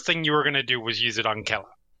the first thing you were going to do was use it on Killa.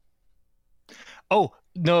 Oh,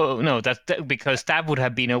 no, that's because that would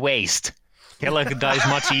have been a waste. Killa dies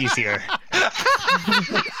much easier.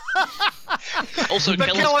 Also,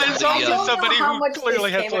 Killa is also somebody who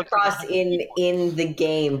clearly has came across in the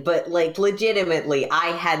game, but like legitimately, I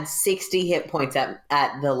had 60 hit points at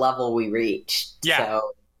the level we reached. Yeah.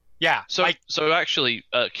 So actually,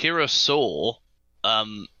 Kira saw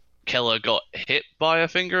Killa got hit by a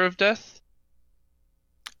finger of death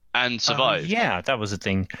and survived. Yeah, that was a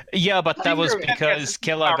thing. Yeah, but that was because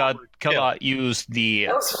Killa used the.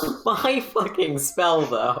 That was my fucking spell,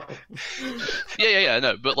 though. Yeah.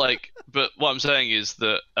 No, but what I'm saying is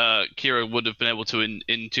that Kira would have been able to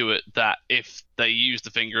intuit that if they used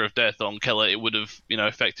the finger of death on Killa, it would have,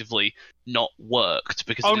 effectively not worked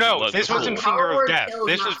because. This wasn't finger of death.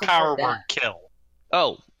 This was power word kill.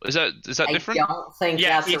 Oh, is that different? I don't think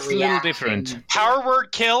that's it's a a little different. Power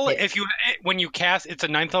word kill. When you cast, it's a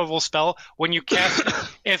 9th level spell. When you cast,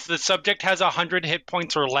 if the subject has 100 hit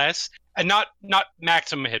points or less, and not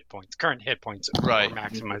maximum hit points, current hit points, right?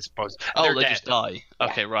 Maximum, I suppose. Oh, they just die.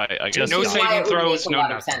 Okay, right. I guess. No saving throws. No. It would make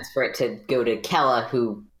a lot of sense for it to go to Killa,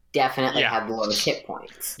 who definitely had the lowest hit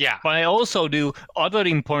points. Yeah. But I also do other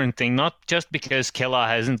important thing, not just because Killa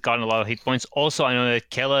hasn't gotten a lot of hit points. Also, I know that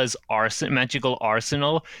Killa's magical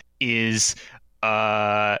arsenal is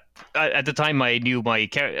at the time I knew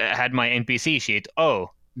had my NPC sheet.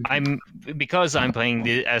 I'm playing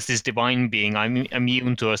as this divine being. I'm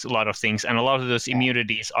immune to a lot of things, and a lot of those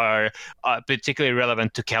immunities are particularly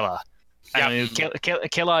relevant to Killa.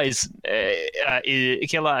 Killa as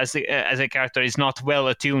a character is not well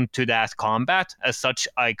attuned to that combat. As such,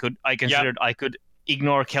 I considered I could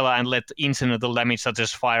ignore Killa and let incidental damage such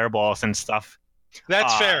as fireballs and stuff.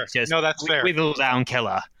 That's fair. That's fair. Whittle down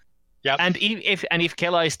Killa. Yep. And if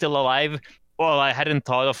Killa is still alive, well, I hadn't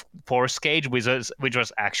thought of Force Gauge, which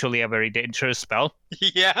was actually a very dangerous spell.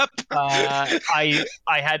 Yep. I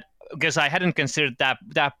hadn't considered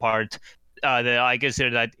that part. I consider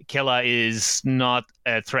that Killa is not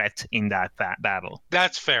a threat in that battle.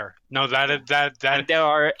 That's fair. No, that. And there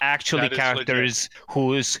are actually characters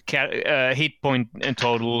whose hit point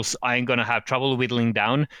totals I'm gonna have trouble whittling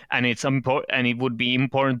down, and it's and it would be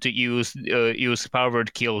important to use power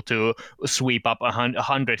word kill to sweep up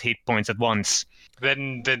 100 hit points at once.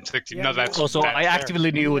 Then 60. No, that's also that's I fair.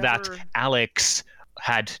 actively knew that Alex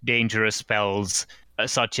had dangerous spells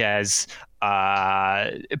such as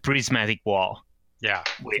prismatic wall. Yeah.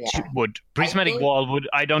 Which would prismatic wall would.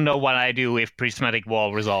 I don't know what I do if prismatic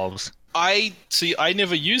wall resolves. I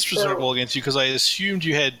never used prismatic wall against you because I assumed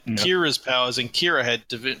you had Kira's powers and Kira had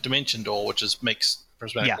dimension door, which makes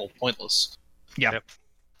prismatic wall pointless. Yeah,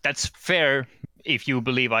 that's fair if you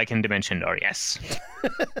believe I can dimension door. Yes.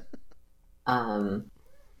 On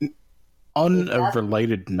a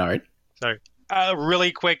related note, sorry,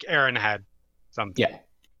 really quick, Aaron had something. Yeah,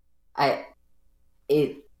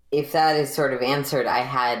 if that is sort of answered, I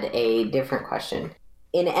had a different question.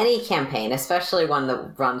 In any campaign, especially one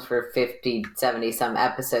that runs for 50, 70 some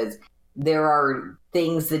episodes, there are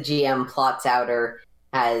things the GM plots out or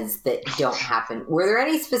has that don't happen. Were there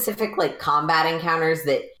any specific like combat encounters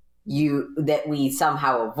that we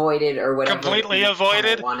somehow avoided or whatever? Completely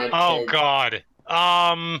avoided? God.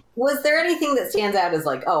 Was there anything that stands out as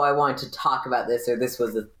like, oh, I wanted to talk about this, or this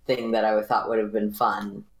was a thing that I thought would have been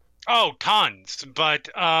fun? Oh, tons. But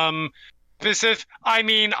I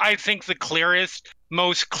think the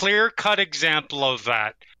most clear-cut example of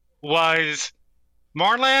that was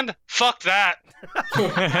Mornland? Fuck that.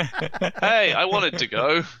 Hey, I wanted to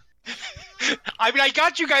go. I mean, I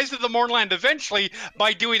got you guys to the Mornland eventually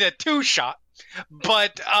by doing a 2-shot.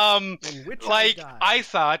 But, I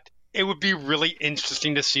thought it would be really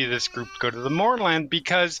interesting to see this group go to the Mornland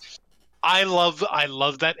because I love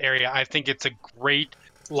that area. I think it's a great,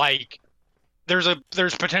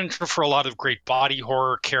 there's potential for a lot of great body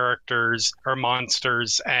horror characters or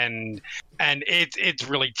monsters, and it's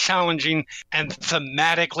really challenging, and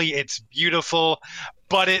thematically it's beautiful,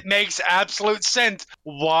 but it makes absolute sense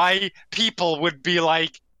why people would be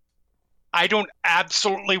like, I don't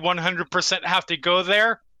absolutely 100% have to go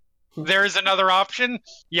there. There's another option.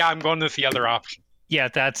 Yeah, I'm going with the other option. Yeah,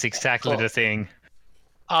 that's exactly the thing.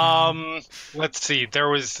 Let's see. There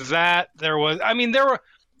was that. There was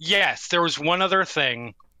one other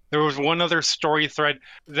thing. There was one other story thread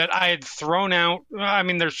that I had thrown out. I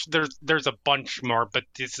mean, there's a bunch more, but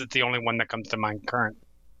this is the only one that comes to mind current.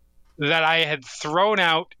 That I had thrown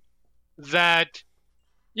out that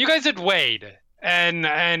you guys had weighed, and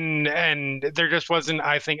there just wasn't,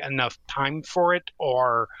 I think, enough time for it,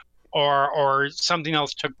 or something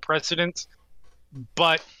else took precedence.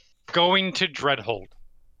 But going to Dreadhold,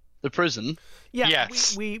 the prison. Yeah,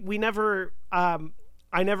 yes. We never.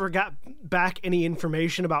 I never got back any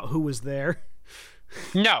information about who was there.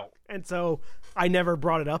 No. And so I never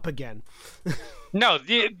brought it up again. No,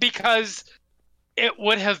 because it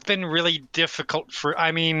would have been really difficult for.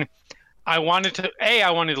 I mean, I wanted to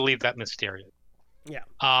leave that mysterious. Yeah.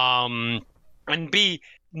 And B,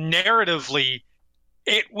 narratively,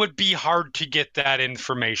 it would be hard to get that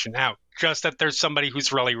information out. Just that there's somebody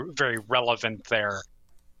who's really very relevant there.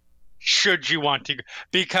 Should you want to,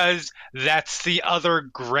 because that's the other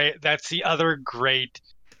great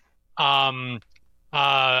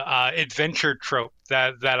adventure trope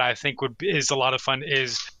that I think is a lot of fun,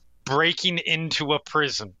 is breaking into a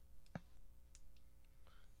prison.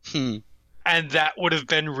 And that would have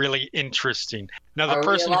been really interesting. Now, the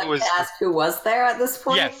person who was to ask who was there at this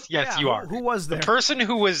point? Yes, yeah, you are. Who was there? The person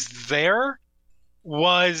who was there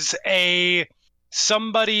was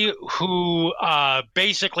somebody who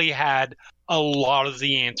basically had a lot of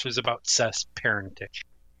the answers about Seth's parentage.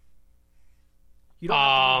 You don't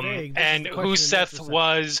have to be vague. And who Seth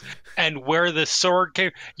was and where the sword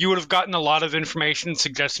came. You would have gotten a lot of information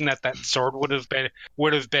suggesting that sword would have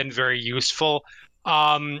been very useful.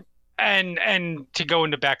 And to go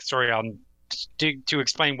into backstory on to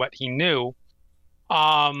explain what he knew.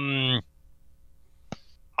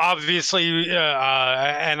 Obviously,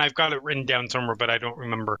 and I've got it written down somewhere, but I don't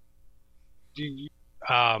remember. Because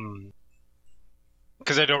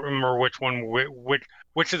I don't remember which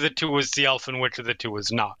of the two was the elf and which of the two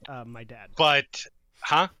was not. My dad. But,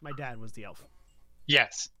 huh? My dad was the elf.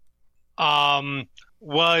 Yes. Was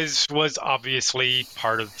obviously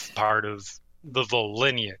part of the Vol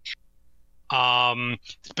lineage.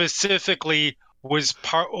 Specifically, was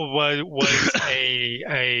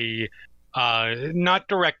a not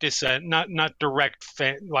direct descent, not direct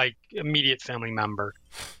immediate family member,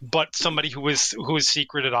 but somebody who was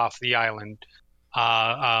secreted off the island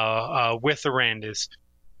with Arandis,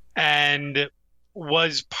 and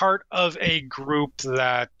was part of a group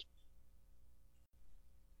that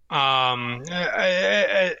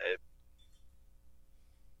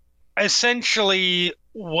essentially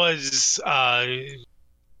was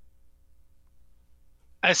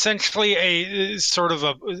essentially a sort of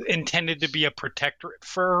intended to be a protectorate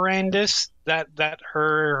for Arandis that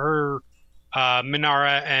her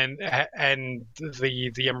Minara and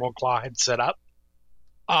the Emerald Claw had set up.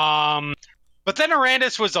 But then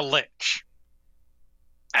Arandis was a lich,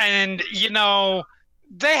 and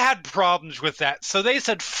they had problems with that. So they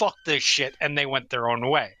said, fuck this shit, and they went their own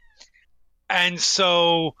way. And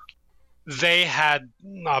so they had,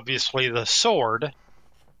 obviously, the sword,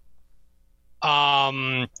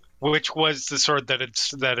 which was the sword that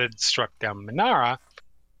had struck down Minara.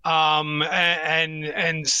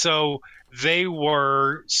 And so they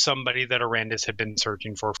were somebody that Arandis had been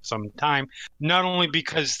searching for some time, not only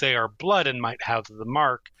because they are blood and might have the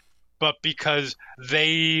mark, but because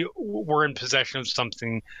they were in possession of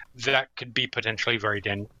something that could be potentially very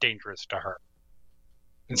dangerous to her.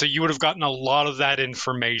 And so you would have gotten a lot of that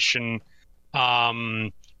information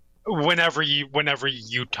whenever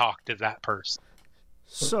you talk to that person.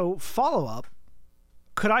 So, follow-up,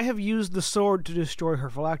 could I have used the sword to destroy her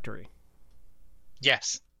phylactery?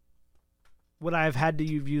 Yes. Would I have had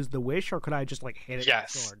to have used the wish, or could I just, hit it with the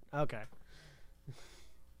sword? Okay.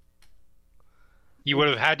 You would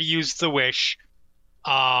have had to use the wish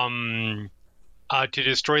to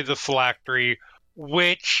destroy the phylactery,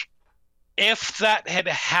 which, if that had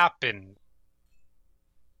happened,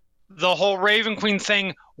 the whole Raven Queen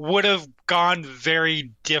thing would have gone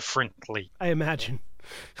very differently. I imagine.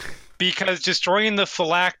 Because destroying the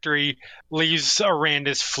phylactery leaves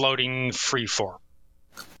Arandis floating freeform.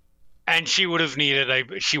 And she would have needed a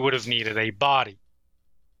body.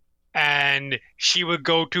 And she would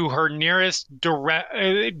go to her nearest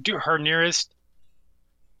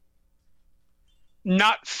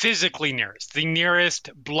not physically nearest, the nearest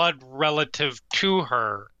blood relative to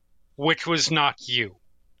her, which was not you.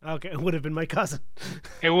 Okay, it would have been my cousin.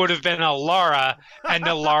 It would have been Alara, and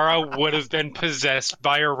Alara would have been possessed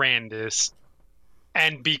by Arandis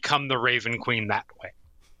and become the Raven Queen that way.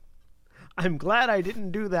 I'm glad I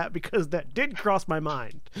didn't do that, because that did cross my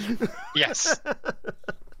mind. Yes.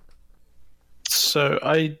 So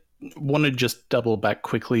I want to just double back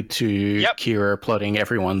quickly to Kira plotting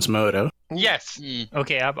everyone's murder. Yes.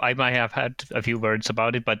 Okay, I might have had a few words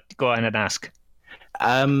about it, but go on and ask.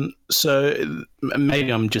 So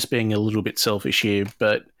maybe I'm just being a little bit selfish here,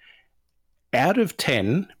 but out of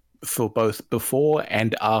 10 for both before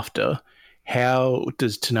and after, how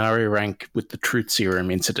does Tanari rank with the truth serum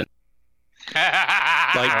incident?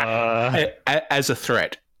 As a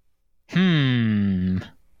threat.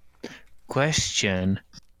 Question.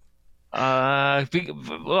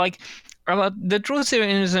 About the truth serum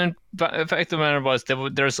incident, fact of the matter was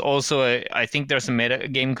there's also I think there's a meta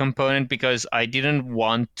game component, because I didn't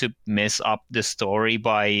want to mess up the story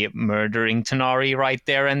by murdering Tanari right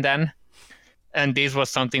there and then. And this was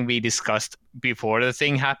something we discussed before the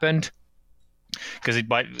thing happened. Because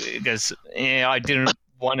I didn't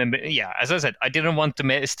want to, as I said, I didn't want to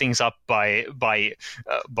mess things up by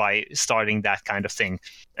starting that kind of thing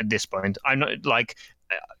at this point. I'm not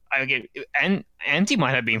and Auntie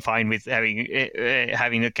might have been fine with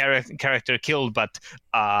having a character killed, but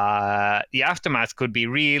the aftermath could be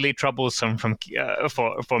really troublesome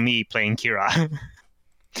for me playing Kira.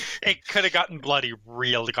 It could have gotten bloody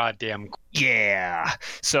real goddamn quick. Yeah.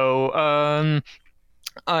 So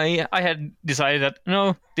I had decided that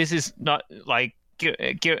no, this is not like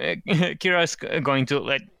Kira's going to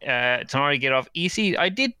let Tanari get off easy. I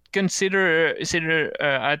did consider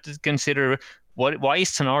why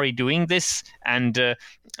is Tanari doing this, and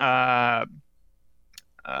but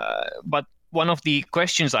one of the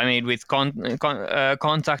questions I made with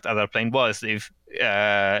Contact Otherplane was if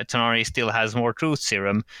Tanari still has more truth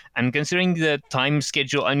serum, and considering the time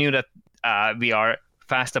schedule, I knew that we are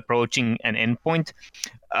fast approaching an endpoint.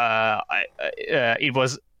 It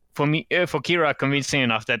was for Kira convincing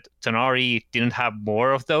enough that Tanari didn't have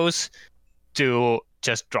more of those to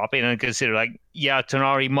just drop it and consider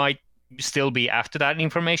Tanari might still be after that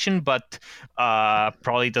information, but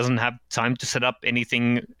probably doesn't have time to set up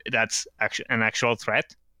anything that's an actual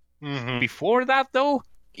threat. Mm-hmm. Before that, though,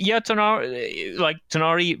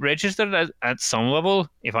 Tanari registered at some level.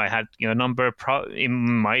 If I had a number, it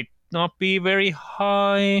might not be very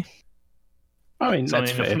high. I mean,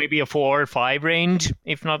 that's fair. Maybe a 4 or 5 range,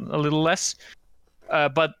 if not a little less.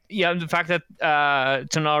 But the fact that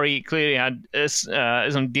Tanari clearly had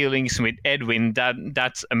some dealings with Edwin,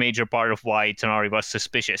 that's a major part of why Tanari was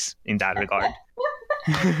suspicious in that regard.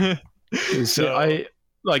 So I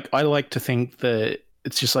like to think that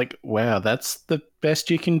it's just wow, that's the best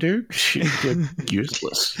you can do? You're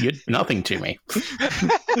useless. You're nothing to me.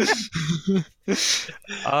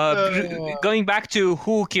 Going back to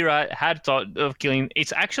who Kira had thought of killing,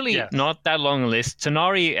 it's actually not that long a list.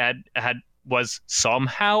 Tanari was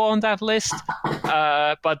somehow on that list,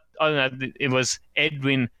 but other than that, it was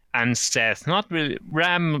Edwin and Seth. Not really.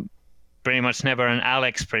 Ram pretty much never, and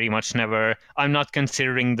Alex pretty much never. I'm not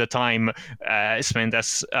considering the time spent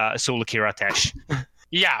as Soul Kiratesh.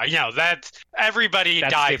 Yeah, that's everybody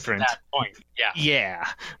That's dies different. at that point. Yeah.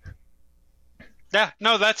 Yeah.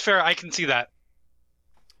 No, that's fair. I can see that.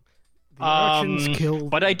 The urchins kill.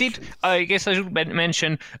 But I guess I should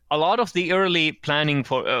mention a lot of the early planning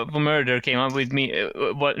for murder came up with me.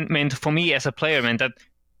 What meant for me as a player meant that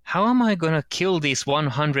how am I gonna kill these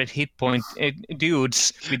 100 hit point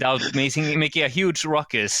dudes without making a huge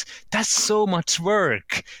ruckus? That's so much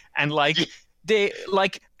work. And they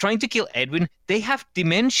trying to kill Edwin. They have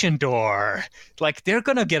Dimension Door. They're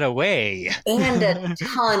gonna get away. And a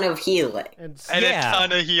ton of healing. And a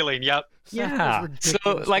ton of healing. Yep. Yeah. So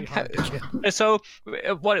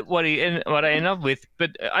what I end up with,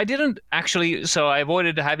 but I didn't actually. So I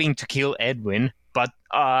avoided having to kill Edwin. But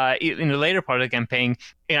in the later part of the campaign,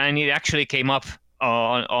 and it actually came up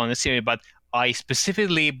on the series. But I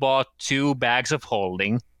specifically bought 2 bags of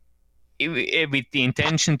holding with the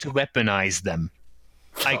intention to weaponize them.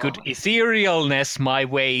 I could etherealness my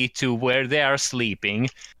way to where they are sleeping,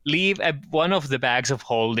 leave one of the bags of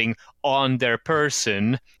holding on their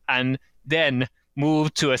person, and then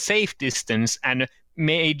move to a safe distance and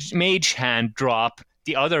mage hand drop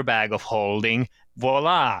the other bag of holding.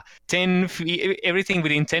 Voila! 10 feet, everything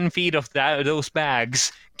within 10 feet of those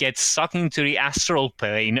bags gets sucked into the astral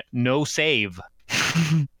plane. No save.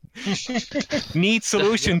 Neat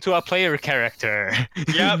solution to a player character.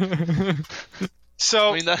 Yep. So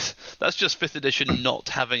I mean that's just 5th edition not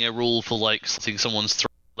having a rule for slitting someone's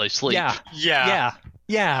throat while they sleep. Yeah.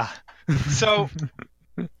 So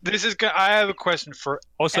this is good. I have a question for.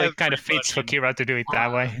 Also, it kind of fits for Kira to do it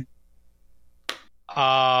that way.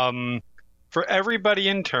 For everybody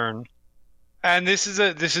in turn, and this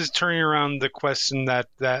is turning around the question that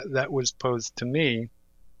was posed to me.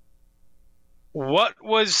 What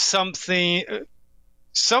was something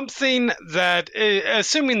that,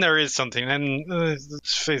 assuming there is something, and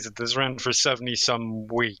let's face it, this ran for 70 some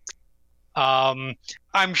weeks. I'm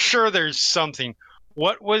sure there's something.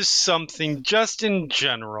 What was something just in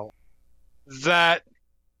general that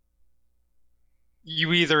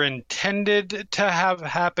you either intended to have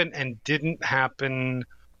happen and didn't happen,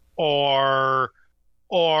 or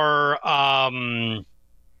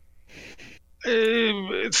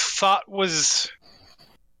thought was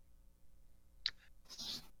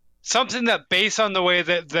something that, based on the way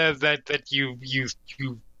that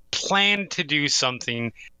you planned to do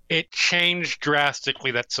something, it changed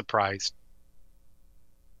drastically, that surprised.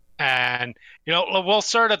 And we'll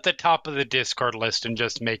start at the top of the Discord list and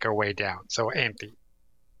just make our way down. So, Ampy.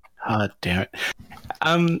 Oh, damn it.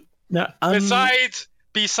 No.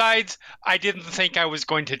 Besides, I didn't think I was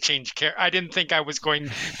going to change I didn't think I was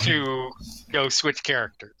going to switch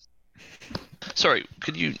characters. Sorry,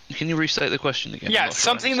 can you restate the question again? Yeah,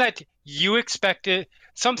 something that you expected,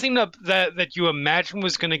 something that you imagined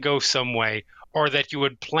was going to go some way, or that you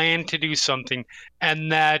would plan to do something,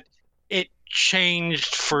 and that it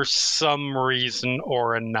changed for some reason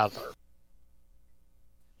or another.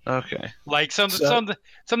 Okay. Something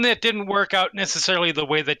that didn't work out necessarily the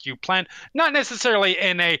way that you planned. Not necessarily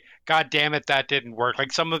in a God damn it, that didn't work.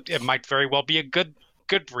 Some of it might very well be a good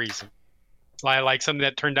reason. Like something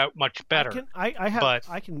that turned out much better. I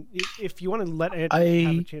can. If you want to let Ed have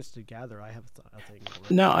a chance to gather, I have a thing.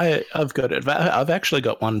 No, I've got it. I've actually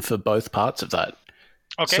got one for both parts of that.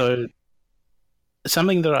 Okay. So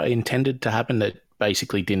something that I intended to happen that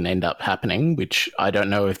basically didn't end up happening, which I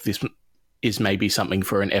don't know if this is maybe something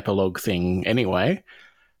for an epilogue thing anyway.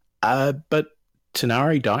 But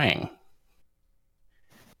Tanari dying.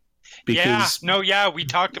 Because, we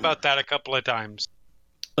talked about that a couple of times.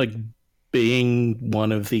 Being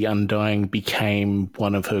one of the Undying became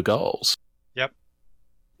one of her goals. Yep.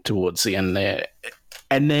 Towards the end there.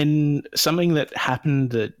 And then something that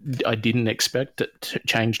happened that I didn't expect that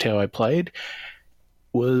changed how I played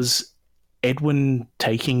was Edwin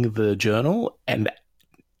taking the journal and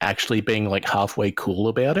actually being halfway cool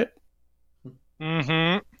about it.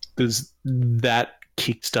 Mm-hmm. Because that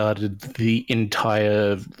kickstarted the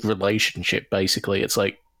entire relationship, basically. It's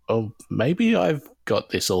maybe I've got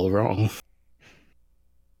this all wrong.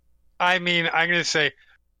 I mean, I'm going to say,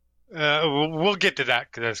 we'll get to that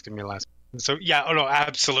because that's going to be the last. So,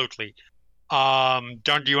 absolutely. John,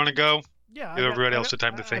 do you want to go? Yeah. Give everybody else the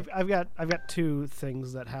time to think. I've got 2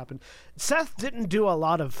 things that happened. Seth didn't do a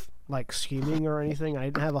lot of scheming or anything. I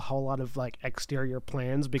didn't have a whole lot of exterior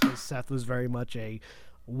plans because Seth was very much a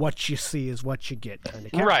what you see is what you get kind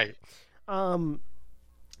of character. Right.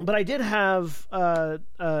 But I did have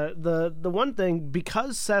the one thing,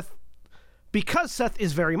 because Seth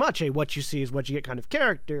is very much a what you see is what you get kind of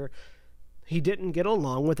character. He didn't get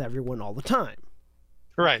along with everyone all the time.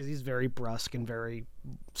 Right. Because he's very brusque and very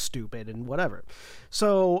stupid and whatever.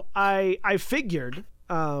 So I figured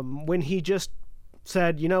when he just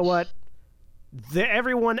said, you know what,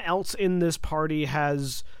 everyone else in this party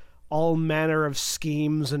has all manner of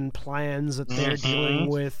schemes and plans that they're dealing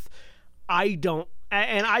with. I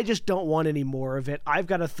just don't want any more of it. I've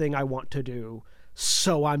got a thing I want to do,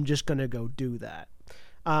 so I'm just going to go do that.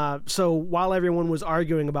 So while everyone was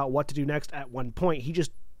arguing about what to do next, at one point he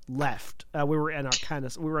just left. We were in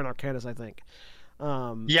Arcanus, I think.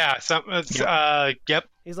 Yep.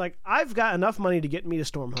 He's like, I've got enough money to get me to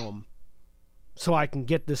Stormhome, so I can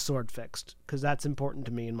get this sword fixed, because that's important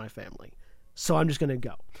to me and my family. So I'm just going to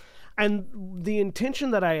go. And the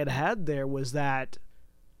intention that I had there was that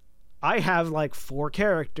I have like 4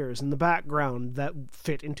 characters in the background that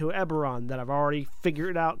fit into Eberron that I've already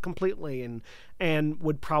figured out completely and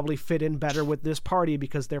would probably fit in better with this party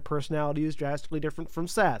because their personality is drastically different from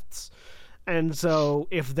Seth's. And so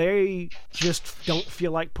if they just don't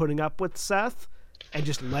feel like putting up with Seth and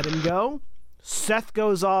just let him go, Seth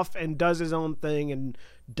goes off and does his own thing and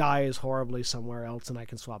dies horribly somewhere else, and I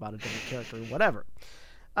can swap out a different character or whatever.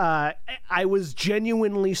 I was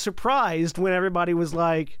genuinely surprised when everybody was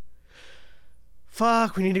like,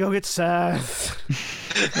 fuck, we need to go get Seth.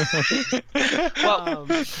 Well,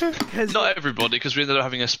 not everybody, because we ended up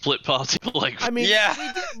having a split party. I mean,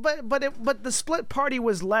 yeah. But the split party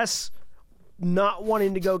was less not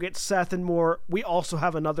wanting to go get Seth and more, we also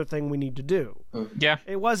have another thing we need to do. Yeah.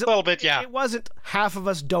 It wasn't a little bit, yeah. It wasn't half of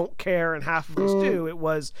us don't care and half of us do. It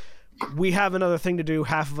was, we have another thing to do,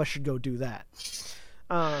 half of us should go do that.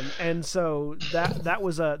 And so that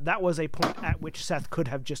was a point at which Seth could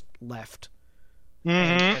have just left.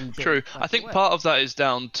 And True. I think part of that is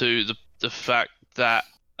down to the fact that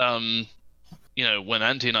when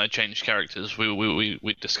Andy and I changed characters,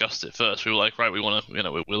 we discussed it first. We were like, right, we want to,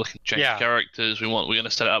 we're looking to change characters. We're going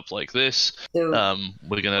to set it up like this. We're going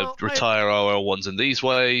to retire our ones in these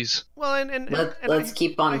ways. Well, and let's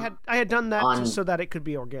keep on. I had done that just so that it could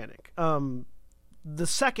be organic. The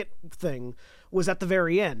second thing was at the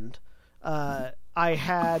very end. I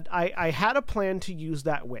had a plan to use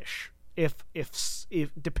that wish. If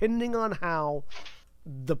depending on how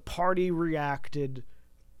the party reacted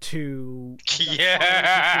to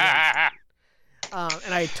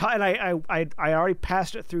and I already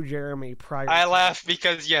passed it through Jeremy prior. I laughed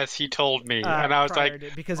because yes, he told me, and I was like,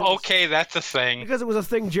 okay, that's a thing. Because it was a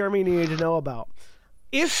thing Jeremy needed to know about.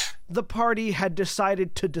 If the party had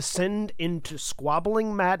decided to descend into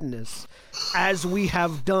squabbling madness, as we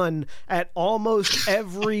have done at almost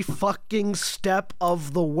every fucking step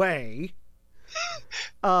of the way,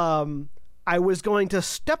 I was going to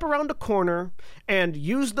step around a corner and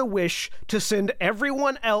use the wish to send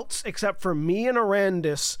everyone else except for me and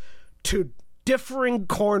Arandis to differing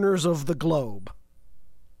corners of the globe.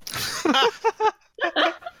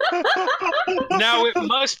 Now it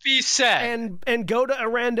must be said. And go to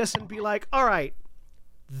Arandis and be like, all right,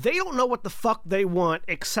 they don't know what the fuck they want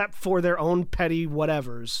except for their own petty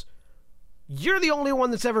whatevers. You're the only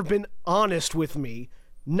one that's ever been honest with me.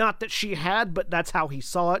 Not that she had, but that's how he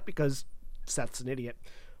saw it because Seth's an idiot.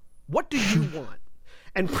 What do you want?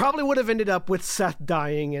 And probably would have ended up with Seth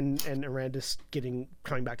dying and Arandis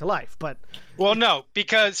coming back to life. But well, no,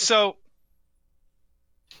 because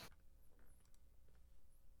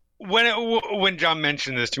when John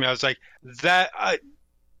mentioned this to me, I was like,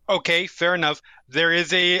 okay, fair enough. There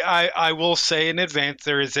is I will say in advance,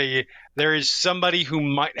 there is somebody who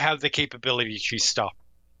might have the capability to stop.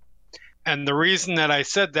 And the reason that I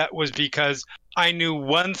said that was because I knew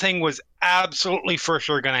one thing was absolutely for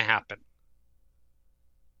sure going to happen.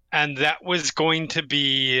 And that was going to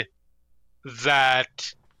be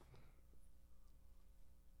that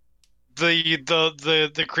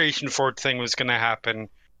the creation fort thing was going to happen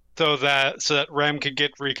so that Rem could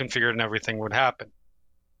get reconfigured and everything would happen.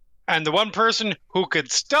 And the one person who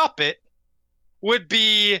could stop it would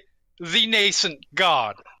be the nascent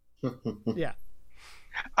god. Yeah.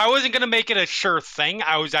 I wasn't going to make it a sure thing.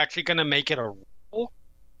 I was actually going to make it a rule.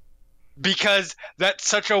 Because that's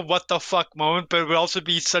such a what the fuck moment, but it would also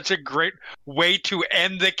be such a great way to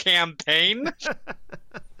end the campaign.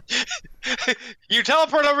 You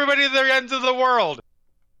teleport everybody to the ends of the world.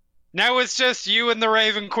 Now it's just you and the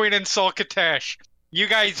Raven Queen and Sol Katesh. You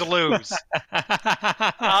guys lose.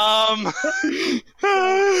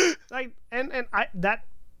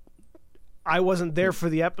 I wasn't there for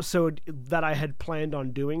the episode that I had planned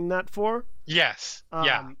on doing that for. Yes.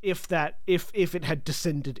 If it had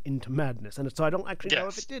descended into madness, and so I don't actually know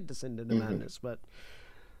if it did descend into madness, but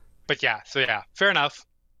yeah. So yeah, fair enough.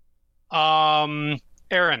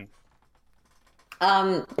 Aaron.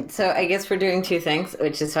 So I guess we're doing two things,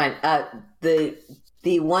 which is fine.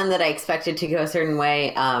 The one that I expected to go a certain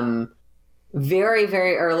way, very,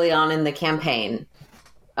 very early on in the campaign,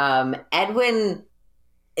 Edwin,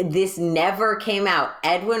 this never came out.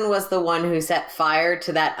 Edwin was the one who set fire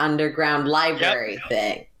to that underground library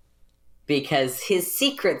thing because his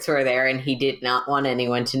secrets were there and he did not want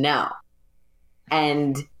anyone to know.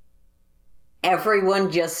 And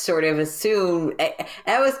everyone just sort of assumed.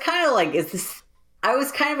 I was kind of like, I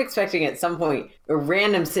was kind of expecting at some point a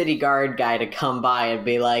random city guard guy to come by and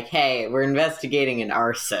be like, hey, we're investigating an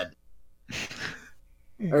arson.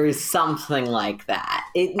 Or something like that.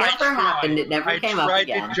 It never happened. It never came up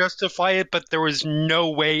again. I tried to justify it, but there was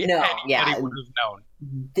no way anybody would have known.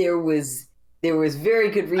 There was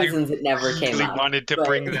very good reasons it never came up. I really wanted to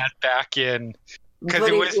bring that back in because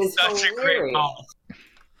it was such a great moment.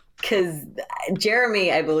 Because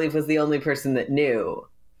Jeremy, I believe, was the only person that knew.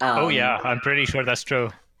 Oh yeah, I'm pretty sure that's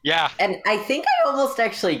true. Yeah. And I think I almost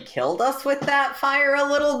actually killed us with that fire a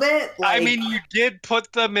little bit. I mean, you did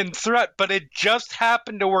put them in threat, but it just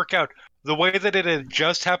happened to work out. The way that it had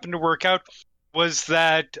just happened to work out was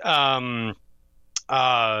that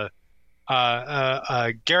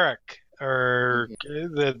Garrick, or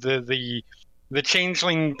the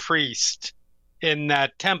changeling priest in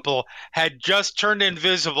that temple, had just turned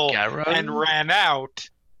invisible and ran out.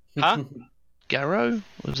 Huh? Garrow?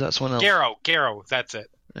 Was that someone else? Garrow, that's it.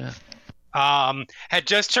 Yeah. Had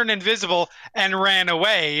just turned invisible and ran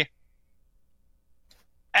away.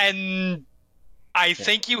 And I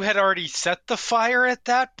think you had already set the fire at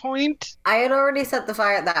that point? I had already set the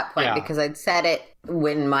fire at that point because I'd set it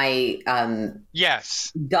when my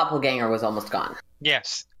doppelganger was almost gone.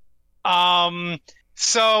 Yes.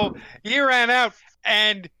 So he ran out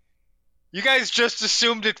and you guys just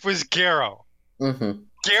assumed it was Garrow. Mm-hmm.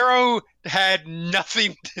 Garrow had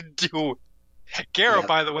nothing to do. Garrow,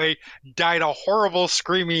 by the way, died a horrible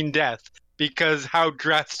screaming death because how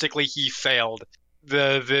drastically he failed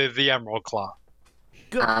the Emerald Claw.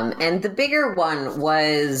 And the bigger one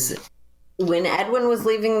was when Edwin was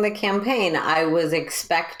leaving the campaign, I was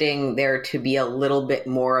expecting there to be a little bit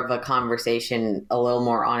more of a conversation, a little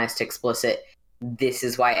more honest, explicit. This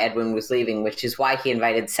is why Edwin was leaving, which is why he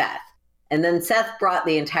invited Seth. And then Seth brought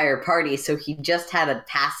the entire party, so he just had a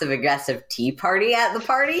passive-aggressive tea party at the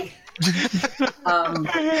party.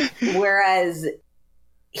 Whereas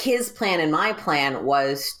his plan and my plan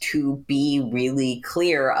was to be really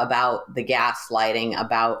clear about the gaslighting,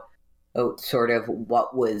 about sort of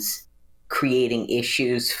what was creating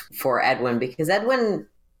issues for Edwin. Because Edwin,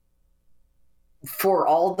 for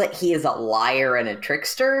all that he is a liar and a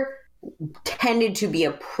trickster, tended to be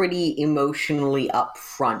a pretty emotionally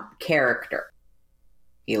upfront character.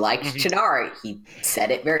 He liked Chidari. He said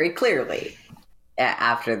it very clearly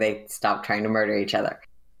after they stopped trying to murder each other.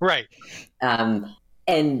 Right.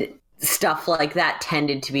 And stuff like that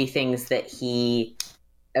tended to be things that he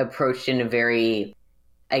approached in a very,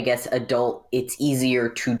 I guess, adult, it's easier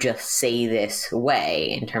to just say this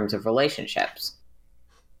way in terms of relationships.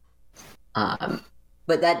 But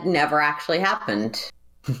that never actually happened.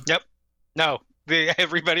 Yep. No.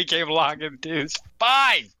 Everybody came along and it was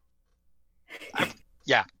fine.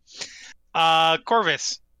 Yeah.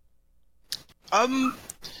 Corvus. I'm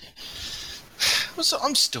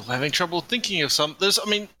still having trouble thinking of some. I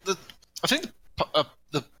think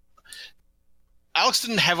the Alex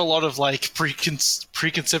didn't have a lot of like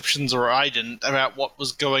preconceptions, or I didn't, about what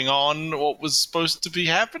was going on, what was supposed to be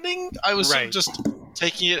happening. I was sort of just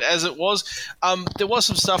taking it as it was. There was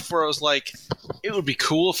some stuff where I was like, it would be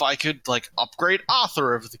cool if I could like upgrade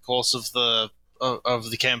Arthur over the course of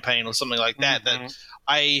the campaign or something like that. Mm-hmm.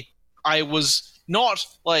 That I was not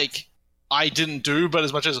like I didn't do, but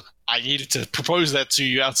as much as I needed to propose that to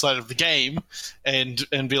you outside of the game and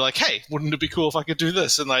be like, hey, wouldn't it be cool if I could do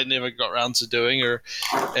this? And I never got around to doing or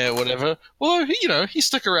whatever. Well, he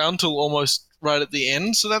stuck around till almost right at the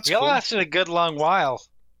end, so that's cool. It lasted a good long while.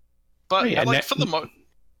 But for the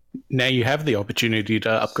now you have the opportunity to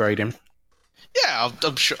upgrade him. Yeah,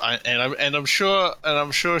 I'm sure,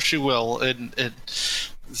 I'm sure she will in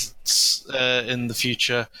the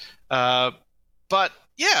future. But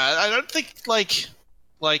yeah, I don't think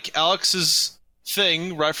like Alex's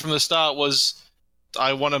thing right from the start was,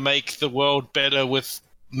 I want to make the world better with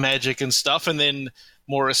magic and stuff, and then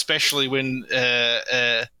more especially when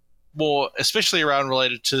more especially around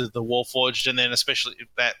related to the Warforged, and then especially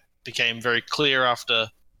that became very clear after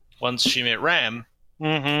once she met Ram.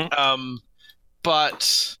 Mm-hmm.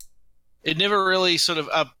 But it never really sort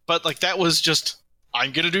of but like that was just,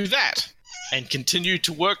 I'm gonna do that and continue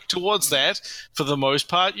to work towards that for the most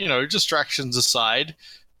part, distractions aside.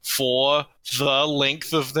 for the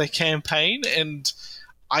length of the campaign, and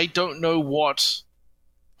I don't know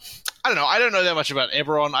I don't know that much about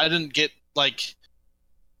Eberron. I didn't get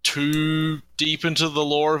too deep into the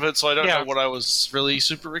lore of it, so I don't know what I was really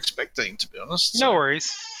super expecting, to be honest. No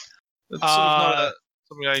worries. It's sort of not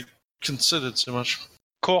something I considered so much.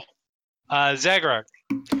 Cool. Zaghrog.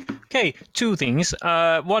 Okay, two things.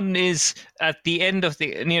 One is near the end of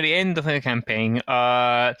the campaign,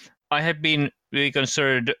 I had been really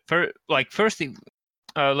concerned first thing.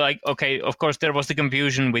 Okay, of course there was the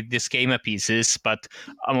confusion with the schema pieces, but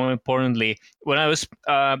more importantly, when I was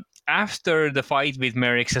after the fight with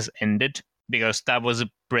Merix has ended, because that was a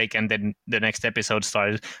break and then the next episode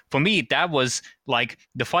started. For me, that was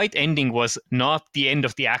the fight ending was not the end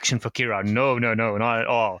of the action for Kira. No, not at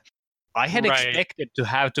all. I had expected to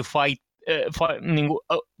have to fight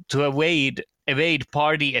to evade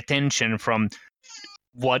party attention from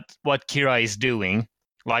what Kira is doing.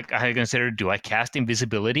 I had considered, do I cast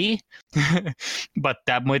invisibility? But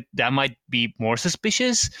that might be more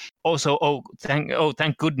suspicious. Also,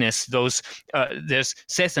 thank goodness there's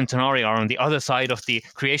Seth and Tanari are on the other side of the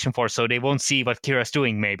creation force, so they won't see what Kira's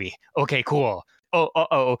doing. Maybe. Okay, cool.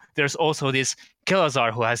 There's also this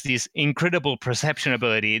Kelazar who has this incredible perception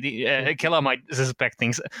ability. Kela might suspect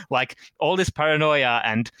things all this paranoia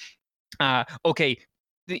and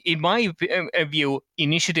in my view,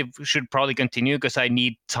 initiative should probably continue because I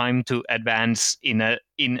need time to advance in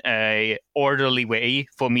a orderly way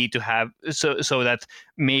for me to have so that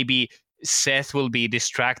maybe Seth will be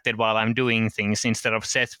distracted while I'm doing things instead of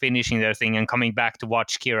Seth finishing their thing and coming back to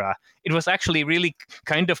watch Kira. It was actually really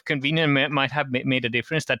kind of convenient. Might have made a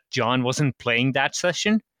difference that John wasn't playing that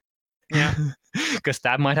session. Yeah, because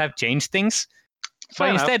that might have changed things.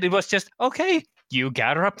 But instead, it was just okay. You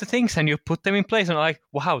gather up the things and you put them in place, and I'm like,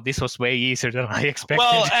 wow, this was way easier than I expected.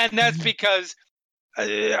 Well, and that's because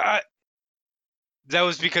that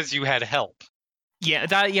was because you had help. Yeah,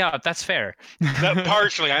 that's fair.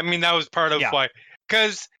 Partially, I mean, that was part of why.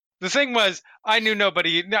 Because the thing was, I knew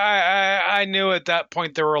nobody. I knew at that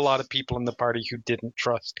point there were a lot of people in the party who didn't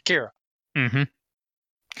trust Kira. Mm-hmm.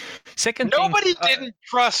 Second, nobody didn't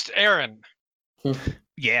trust Aaron.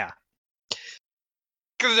 Yeah.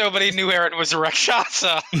 Because nobody knew Aaron was a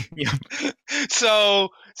Rakshasa. Yeah. So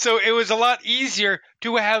it was a lot easier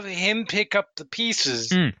to have him pick up the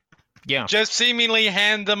pieces. Yeah. Just seemingly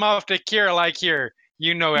hand them off to Kira, here,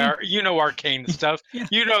 you know arcane stuff. Yeah.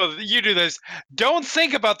 You do this. Don't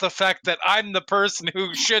think about the fact that I'm the person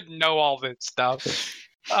who should know all this stuff.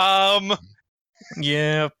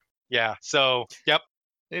 Yeah. Yeah. So, yep.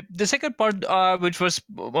 The second part, which was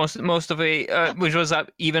most of which was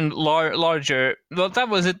even larger. Well, that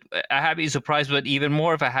was a happy surprise, but even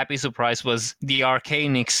more of a happy surprise was the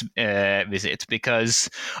Arcanix visit, because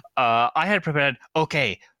I had prepared.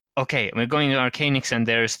 Okay, we're going to Arcanix, and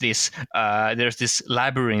there's this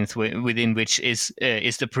labyrinth within which is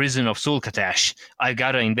the prison of Sulkatash. I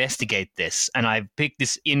gotta investigate this, and I picked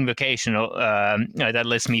this invocation that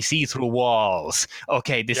lets me see through walls.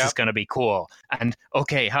 Okay, this is gonna be cool. And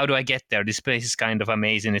okay, how do I get there? This place is kind of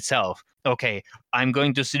amazing itself. Okay, I'm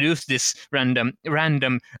going to seduce this random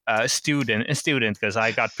student because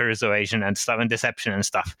I got persuasion and stuff and deception and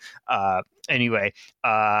stuff. Anyway,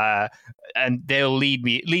 and they'll lead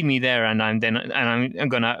me there, and I'm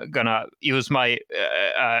gonna use my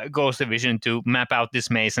ghost vision to map out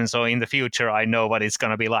this maze, and so in the future I know what it's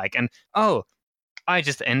gonna be like. And I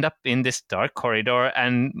just end up in this dark corridor,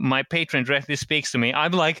 and my patron directly speaks to me.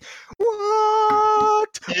 I'm like,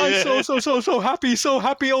 what? I'm so happy!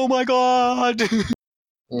 Oh my god!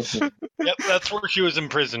 Yep, that's where she was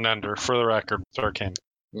imprisoned under, for the record, Arcane.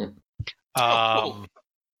 Yeah. Cool.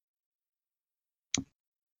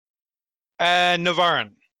 And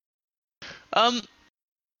Navarin.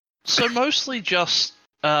 So mostly just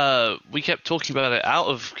we kept talking about it out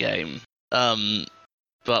of game,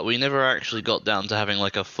 but we never actually got down to having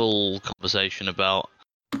a full conversation about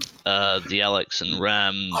the Alex and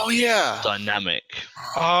Ram dynamic.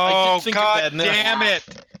 Oh god damn it!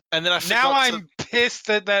 And then I'm pissed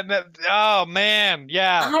that. Oh man,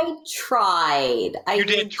 yeah. I tried. You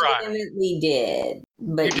did try. Legitimately did,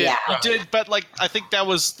 but you did. But I think that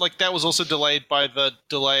was also delayed by the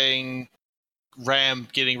delaying RAM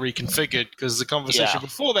getting reconfigured, because the conversation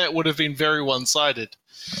before that would have been very one-sided.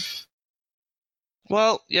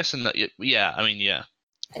 Well, yes and no. Yeah, I mean, yeah.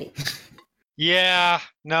 Yeah.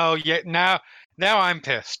 No. Yeah. Now I'm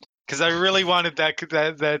pissed. Because I really wanted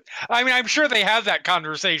that. I mean, I'm sure they have that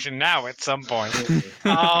conversation now at some point.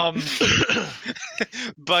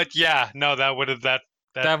 But yeah, no, that would have that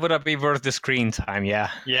would have been worth the screen time. Yeah.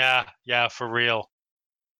 Yeah, for real.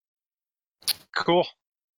 Cool.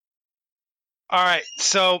 All right,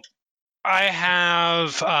 so I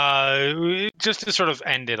have just to sort of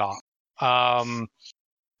end it off.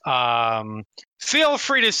 Feel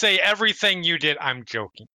free to say everything you did. I'm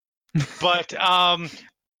joking, but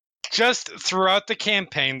just throughout the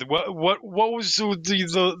campaign, what was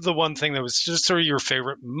the one thing that was just sort of your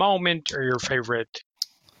favorite moment or your favorite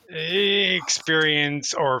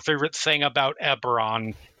experience or favorite thing about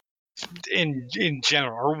Eberron in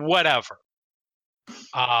general or whatever?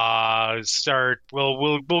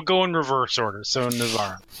 We'll go in reverse order. So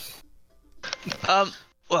Navarro.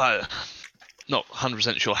 Well, not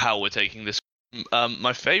 100% sure how we're taking this.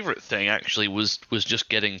 My favorite thing actually was just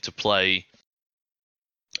getting to play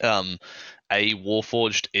a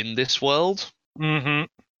Warforged in this world. Mm-hmm.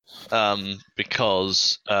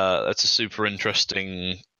 Because that's a super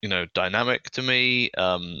interesting, dynamic to me.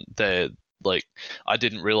 They're like, I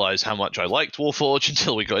didn't realize how much I liked Warforged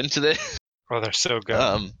until we got into this. Oh, they're so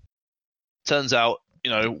good. Turns out,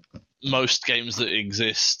 most games that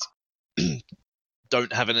exist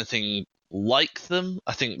don't have anything like them.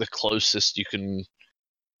 I think the closest you can.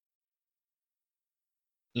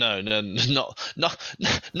 No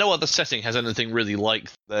other setting has anything really like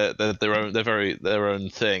their own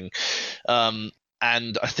thing. And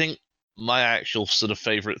I think my actual sort of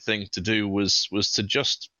favorite thing to do was to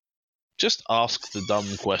just ask the dumb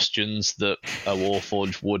questions that a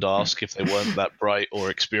Warforged would ask if they weren't that bright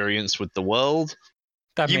or experienced with the world.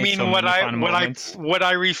 You mean what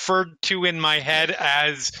I referred to in my head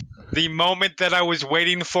as the moment that I was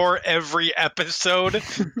waiting for every episode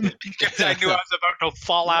because I knew I was about to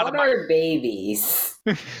fall out of my... What are babies?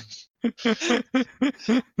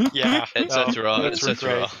 Yeah.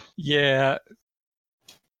 etc. Yeah.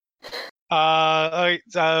 All right,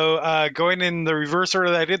 so going in the reverse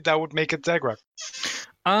order that I did, that would make it Zagreb.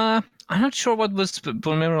 I'm not sure what was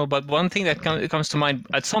memorable, but one thing that comes to mind,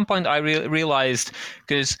 at some point I realized,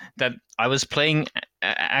 because that I was playing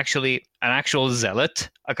actually an actual zealot,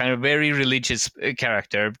 a kind of very religious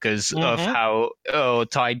character because of how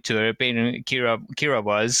tied to her pain Kira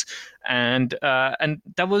was, and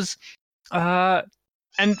that was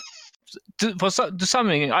and to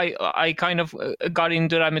something, I kind of got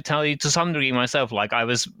into that mentality to some degree myself. Like I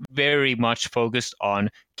was very much focused on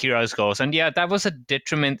Kira's goals, and yeah, that was a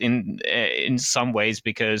detriment in some ways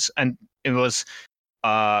because, and it was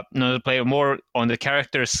another player more on the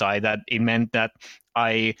character side that it meant that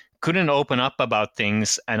I couldn't open up about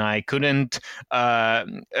things, and I couldn't.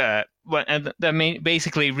 And that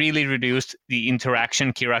basically really reduced the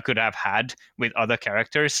interaction Kira could have had with other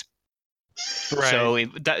characters. Right. So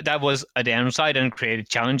that was a downside and created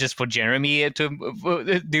challenges for Jeremy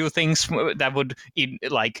to do things that would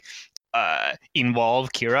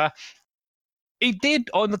involve Kira. It did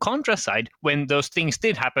on the contrast side. When those things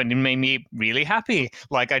did happen, it made me really happy.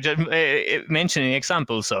 Like I just mentioned in the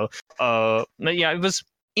example. So yeah, it was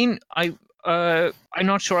in. I'm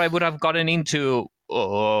not sure I would have gotten into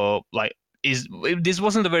this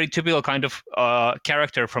wasn't a very typical kind of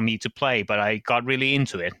character for me to play, but I got really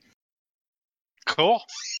into it. Cool.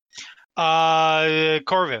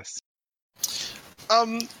 Corvus.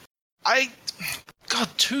 God,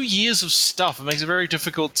 2 years of stuff. It makes it very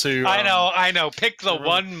difficult to. I know. Pick the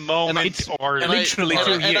one moment or literally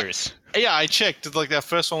 2 years. Yeah, I checked. It's like our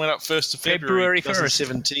first one went up 1st of February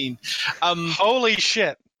 2017. Holy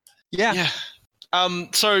shit! Yeah.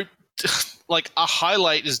 So, like a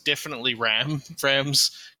highlight is definitely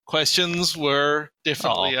Ram's questions were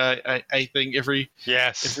definitely I think every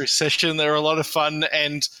session they were a lot of fun,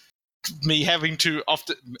 and me having to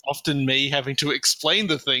often explain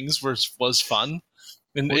the things was fun.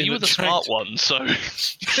 Well, you were the smart one, so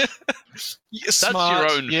that's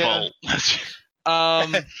smart, your own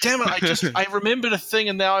fault. Damn it! I remembered a thing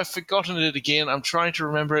and now I've forgotten it again. I'm trying to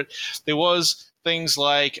remember it. There was things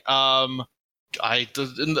like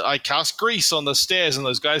I cast grease on the stairs and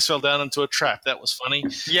those guys fell down into a trap. That was funny.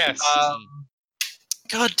 Yes.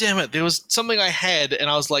 God damn it. There was something I had and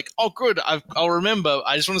I was like, oh, good. I'll remember.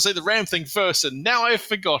 I just want to say the Ram thing first and now I've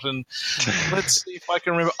forgotten. Let's see if I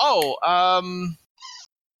can remember.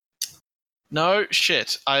 No,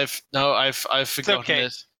 shit. I've forgotten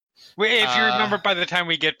it. If you remember by the time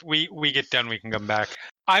we get done, we can come back.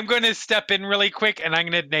 I'm going to step in really quick, and I'm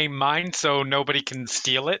going to name mine so nobody can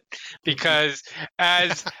steal it. Because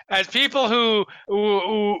as people who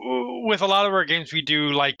with a lot of our games, we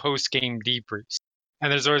do like post game debriefs,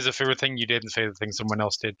 and there's always a favorite thing you did and a favorite thing someone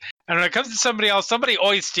else did. And when it comes to somebody else, somebody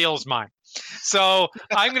always steals mine. So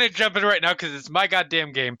I'm going to jump in right now because it's my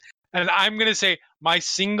goddamn game, and I'm going to say my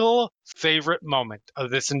single favorite moment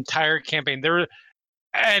of this entire campaign.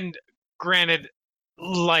 And granted,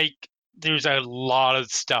 like lot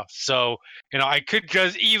of stuff. So, I could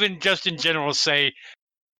just in general say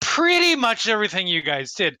pretty much everything you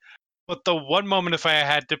guys did. But the one moment, if I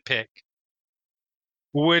had to pick,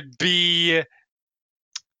 would be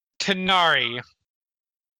Tanari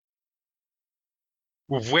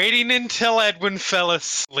waiting until Edwin fell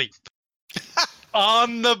asleep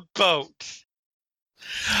on the boat,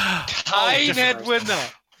 tying Edwin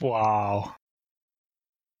up. Wow.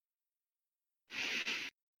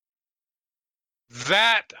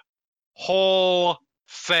 That whole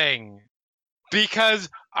thing. Because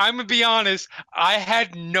I'm going to be honest, I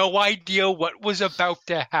had no idea what was about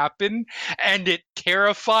to happen, and it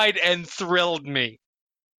terrified and thrilled me.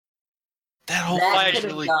 That whole that could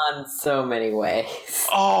have gone so many ways.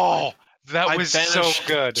 Oh, that was so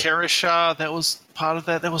good. Kerisha, that was part of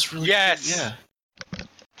that. That was really good. Yeah.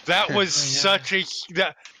 That was such a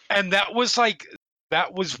and that was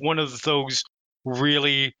one of those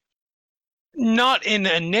really, not in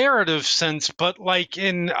a narrative sense, but like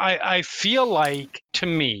I feel like, to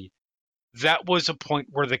me, that was a point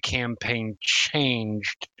where the campaign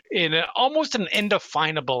changed in almost an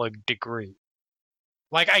indefinable degree.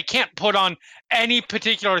 Like, I can't put on any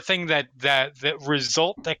particular thing that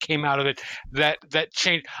result that came out of it that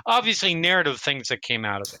changed. Obviously, narrative things that came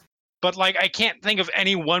out of it. But, like, I can't think of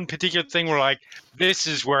any one particular thing where, like, this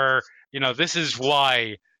is where, this is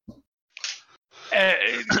why,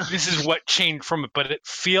 this is what changed from it. But it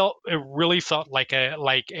really felt like a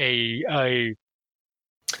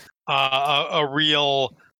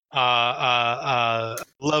real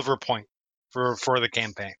lever point for the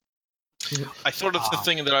campaign. I thought of the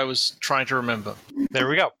thing that I was trying to remember. There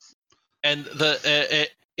we go. And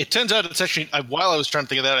it turns out it's actually, while I was trying to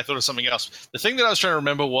think of that, I thought of something else. The thing that I was trying to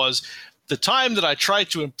remember was the time that I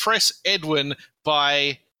tried to impress Edwin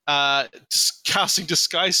by casting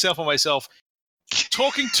Disguise Self on myself,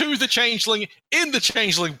 talking to the Changeling in the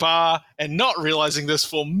Changeling bar and not realizing this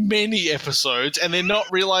for many episodes, and then not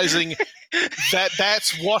realizing that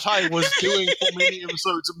that's what I was doing for many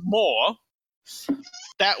episodes more.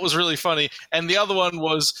 That was really funny. And the other one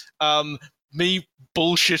was me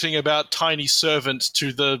bullshitting about Tiny Servant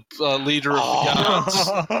to the leader of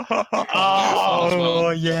the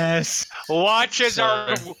guards. Yes. Watches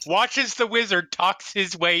the wizard talks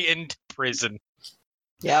his way into prison.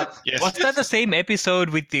 Yep. Yes. Was that the same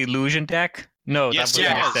episode with the illusion deck? No, Yes, that was the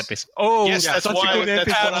yes. next episode. Oh, Yes, that's such why- a good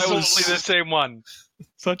that's episode. what I was- Absolutely the same one.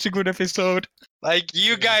 Such a good episode. Like,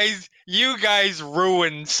 you guys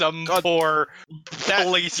ruined some poor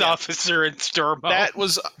police officer in Sturmo. That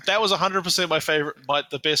was 100% my favorite, but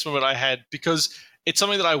the best moment I had, because it's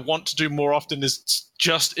something that I want to do more often, is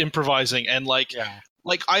just improvising. And like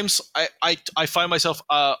I find myself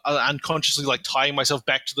unconsciously like tying myself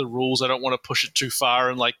back to the rules. I don't want to push it too far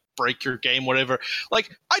and like break your game, whatever.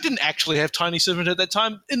 Like, I didn't actually have Tiny Servant at that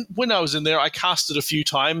time. And when I was in there, I cast it a few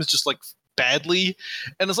times, just like badly,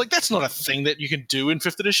 and it's like, that's not a thing that you can do in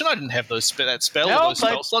 5th edition. I didn't have that spell or those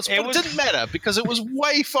spell slots, but it didn't matter, because it was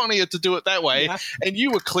way funnier to do it that way, and you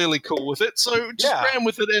were clearly cool with it, so just ran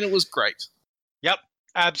with it, and it was great. Yep,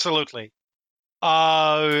 absolutely.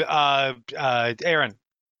 Aaron.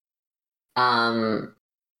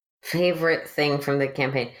 Favorite thing from the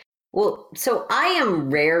campaign? Well, so I am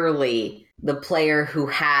rarely the player who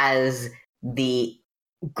has the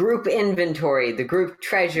group inventory, the group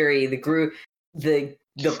treasury, the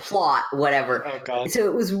plot, whatever. Oh, God. So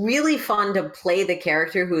it was really fun to play the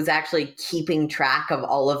character who was actually keeping track of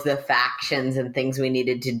all of the factions and things we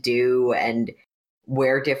needed to do and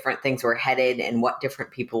where different things were headed and what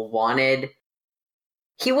different people wanted.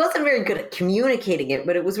 He wasn't very good at communicating it,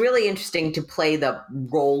 but it was really interesting to play the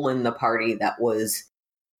role in the party that was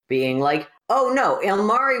being like, oh no,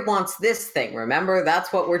 Ilmari wants this thing. Remember,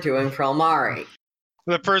 that's what we're doing for Ilmari.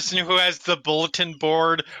 The person who has the bulletin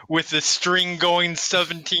board with the string going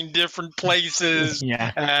 17 different places.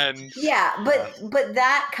 Yeah. But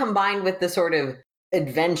that combined with the sort of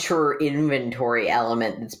adventurer inventory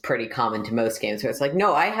element that's pretty common to most games, where it's like,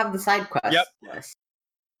 no, I have the side quest list.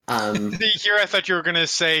 See, here I thought you were going to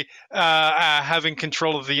say having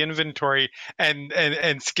control of the inventory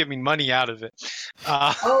and skimming money out of it.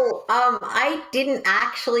 I didn't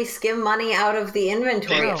actually skim money out of the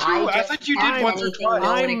inventory. I thought you did once or twice.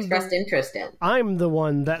 No one expressed interest in. I'm the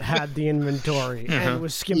one that had the inventory and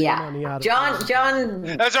was skimming money out of it. John.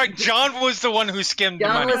 That's right. John was the one who skimmed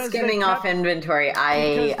John money. was skimming off inventory.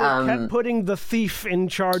 Because they kept putting the thief in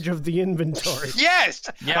charge of the inventory. Yes,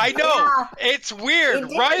 I know. Yeah. It's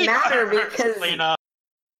weird, right? Matter because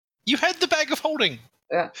You had the bag of holding.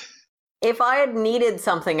 if I had needed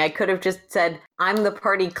something, I could have just said, I'm the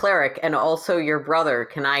party cleric and also your brother.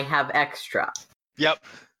 Can I have extra? Yep.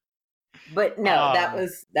 But no, that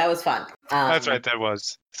was fun. That's right, that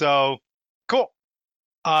was. So, cool.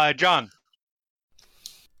 John.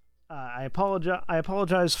 I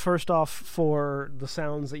apologize first off for the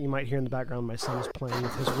sounds that you might hear in the background. My son is playing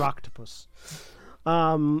with his Rocktopus.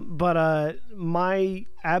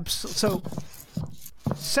 So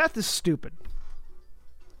Seth is stupid.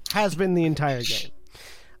 Has been the entire game.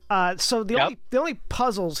 So the only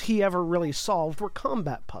puzzles he ever really solved were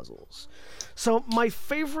combat puzzles. So my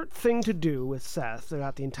favorite thing to do with Seth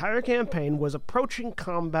throughout the entire campaign was approaching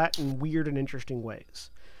combat in weird and interesting ways.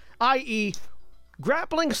 I.e.,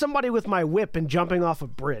 grappling somebody with my whip and jumping off a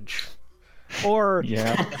bridge. Or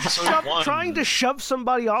trying to shove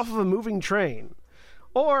somebody off of a moving train.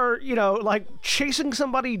 Or, chasing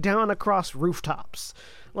somebody down across rooftops.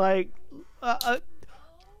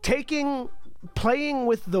 Playing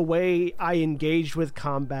with the way I engaged with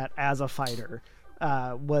combat as a fighter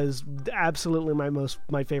was absolutely my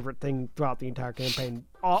favorite thing throughout the entire campaign.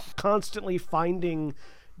 Constantly finding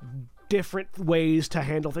different ways to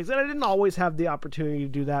handle things, and I didn't always have the opportunity to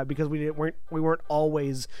do that because we weren't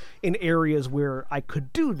always in areas where I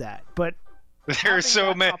could do that. But there's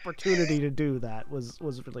so many opportunity to do that was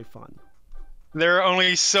really fun. There are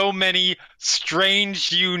only so many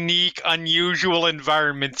strange, unique, unusual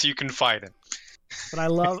environments you can fight in. But I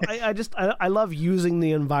love using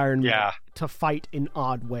the environment to fight in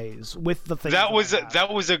odd ways with the things. That was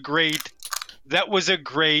a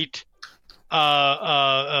great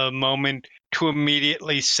moment to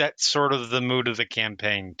immediately set sort of the mood of the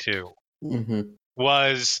campaign too. Mm-hmm.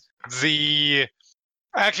 Was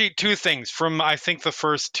actually two things from I think the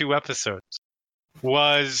first two episodes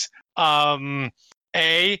was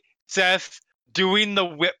Seth doing the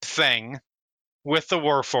whip thing with the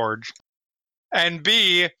Warforged, and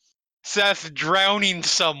B, Seth drowning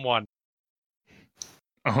someone.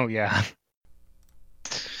 Oh yeah.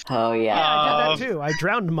 Oh yeah. I did that too. I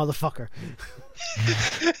drowned a motherfucker.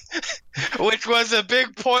 Which was a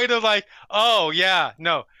big point of the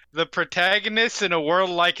protagonists in a world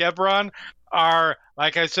like Eberron are,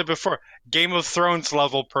 like I said before, Game of Thrones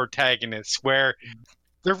level protagonists, where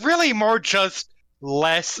they're really more just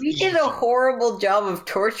less We did a horrible job of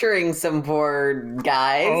torturing some poor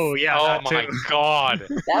guys. Oh yeah. Oh my god.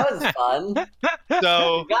 That was fun.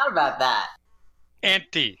 So Forgot about that.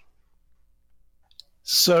 Auntie.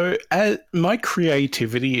 So my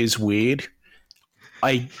creativity is weird.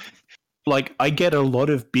 I get a lot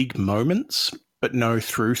of big moments, but no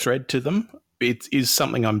through thread to them. It is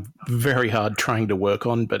something I'm very hard trying to work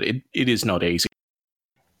on, but it is not easy.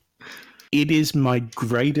 It is my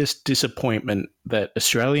greatest disappointment that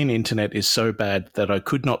Australian internet is so bad that I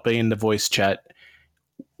could not be in the voice chat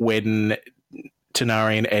when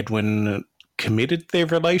Tanari and Edwin committed their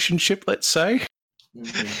relationship, let's say.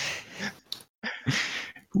 Mm-hmm.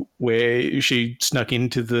 Where she snuck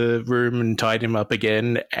into the room and tied him up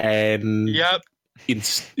again, and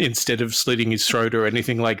instead of slitting his throat or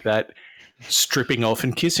anything like that, stripping off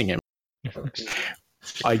and kissing him.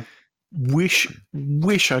 I wish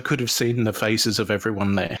I could have seen the faces of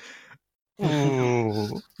everyone there.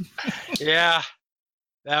 Ooh. Yeah,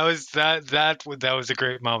 that was a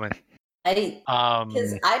great moment.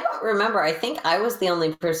 Because I don't remember. I think I was the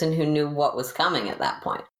only person who knew what was coming at that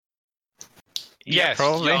point. Yes,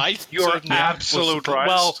 probably. You're absolutely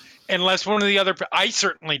well. Unless one of the other, I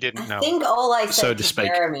certainly didn't know. I think all I said so to speak.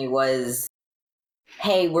 Jeremy was,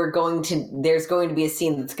 "Hey, there's going to be a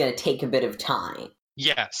scene that's going to take a bit of time."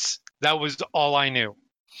 Yes, that was all I knew.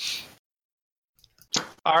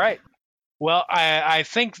 All right. Well, I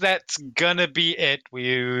think that's gonna be it.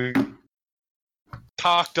 We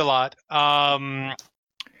talked a lot.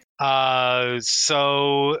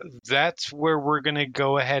 So that's where we're going to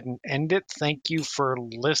go ahead and end it. Thank you for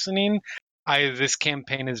listening. This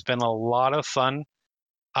campaign has been a lot of fun.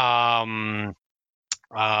 I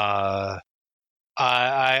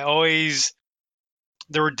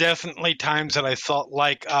there were definitely times that I felt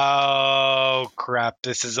like, oh crap,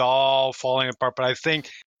 this is all falling apart. But I think,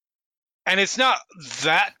 and it's not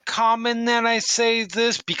that common that I say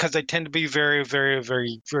this because I tend to be very, very,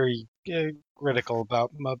 very, very critical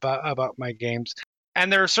about my games,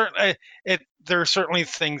 and there are certainly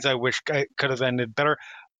things I wish I could have ended better.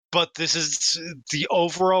 But this is the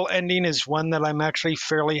overall ending is one that I'm actually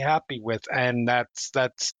fairly happy with, and that's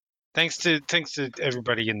thanks to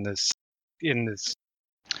everybody in this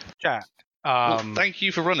chat. Well, thank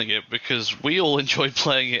you for running it because we all enjoyed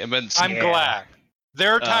playing it immensely. I'm glad.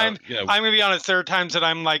 There are times, I'm going to be honest, there are times that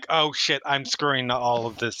I'm like, oh shit, I'm screwing all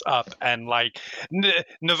of this up. And like,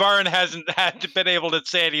 Navarin hasn't been able to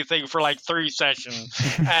say anything for like 3 sessions.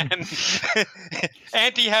 And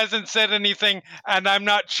Auntie hasn't said anything. And I'm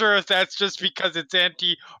not sure if that's just because it's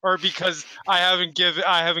Auntie or because I haven't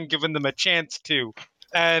given them a chance to.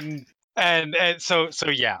 And so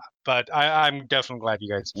yeah. But I'm definitely glad you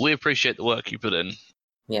guys. We appreciate the work you put in.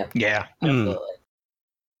 Yeah. Yeah. Absolutely.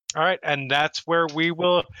 All right, and that's where we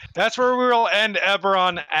will end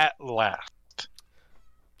Eberron at last.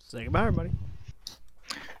 Say goodbye, everybody.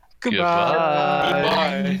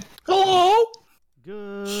 Goodbye. Hello.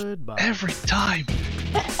 Goodbye. Every time.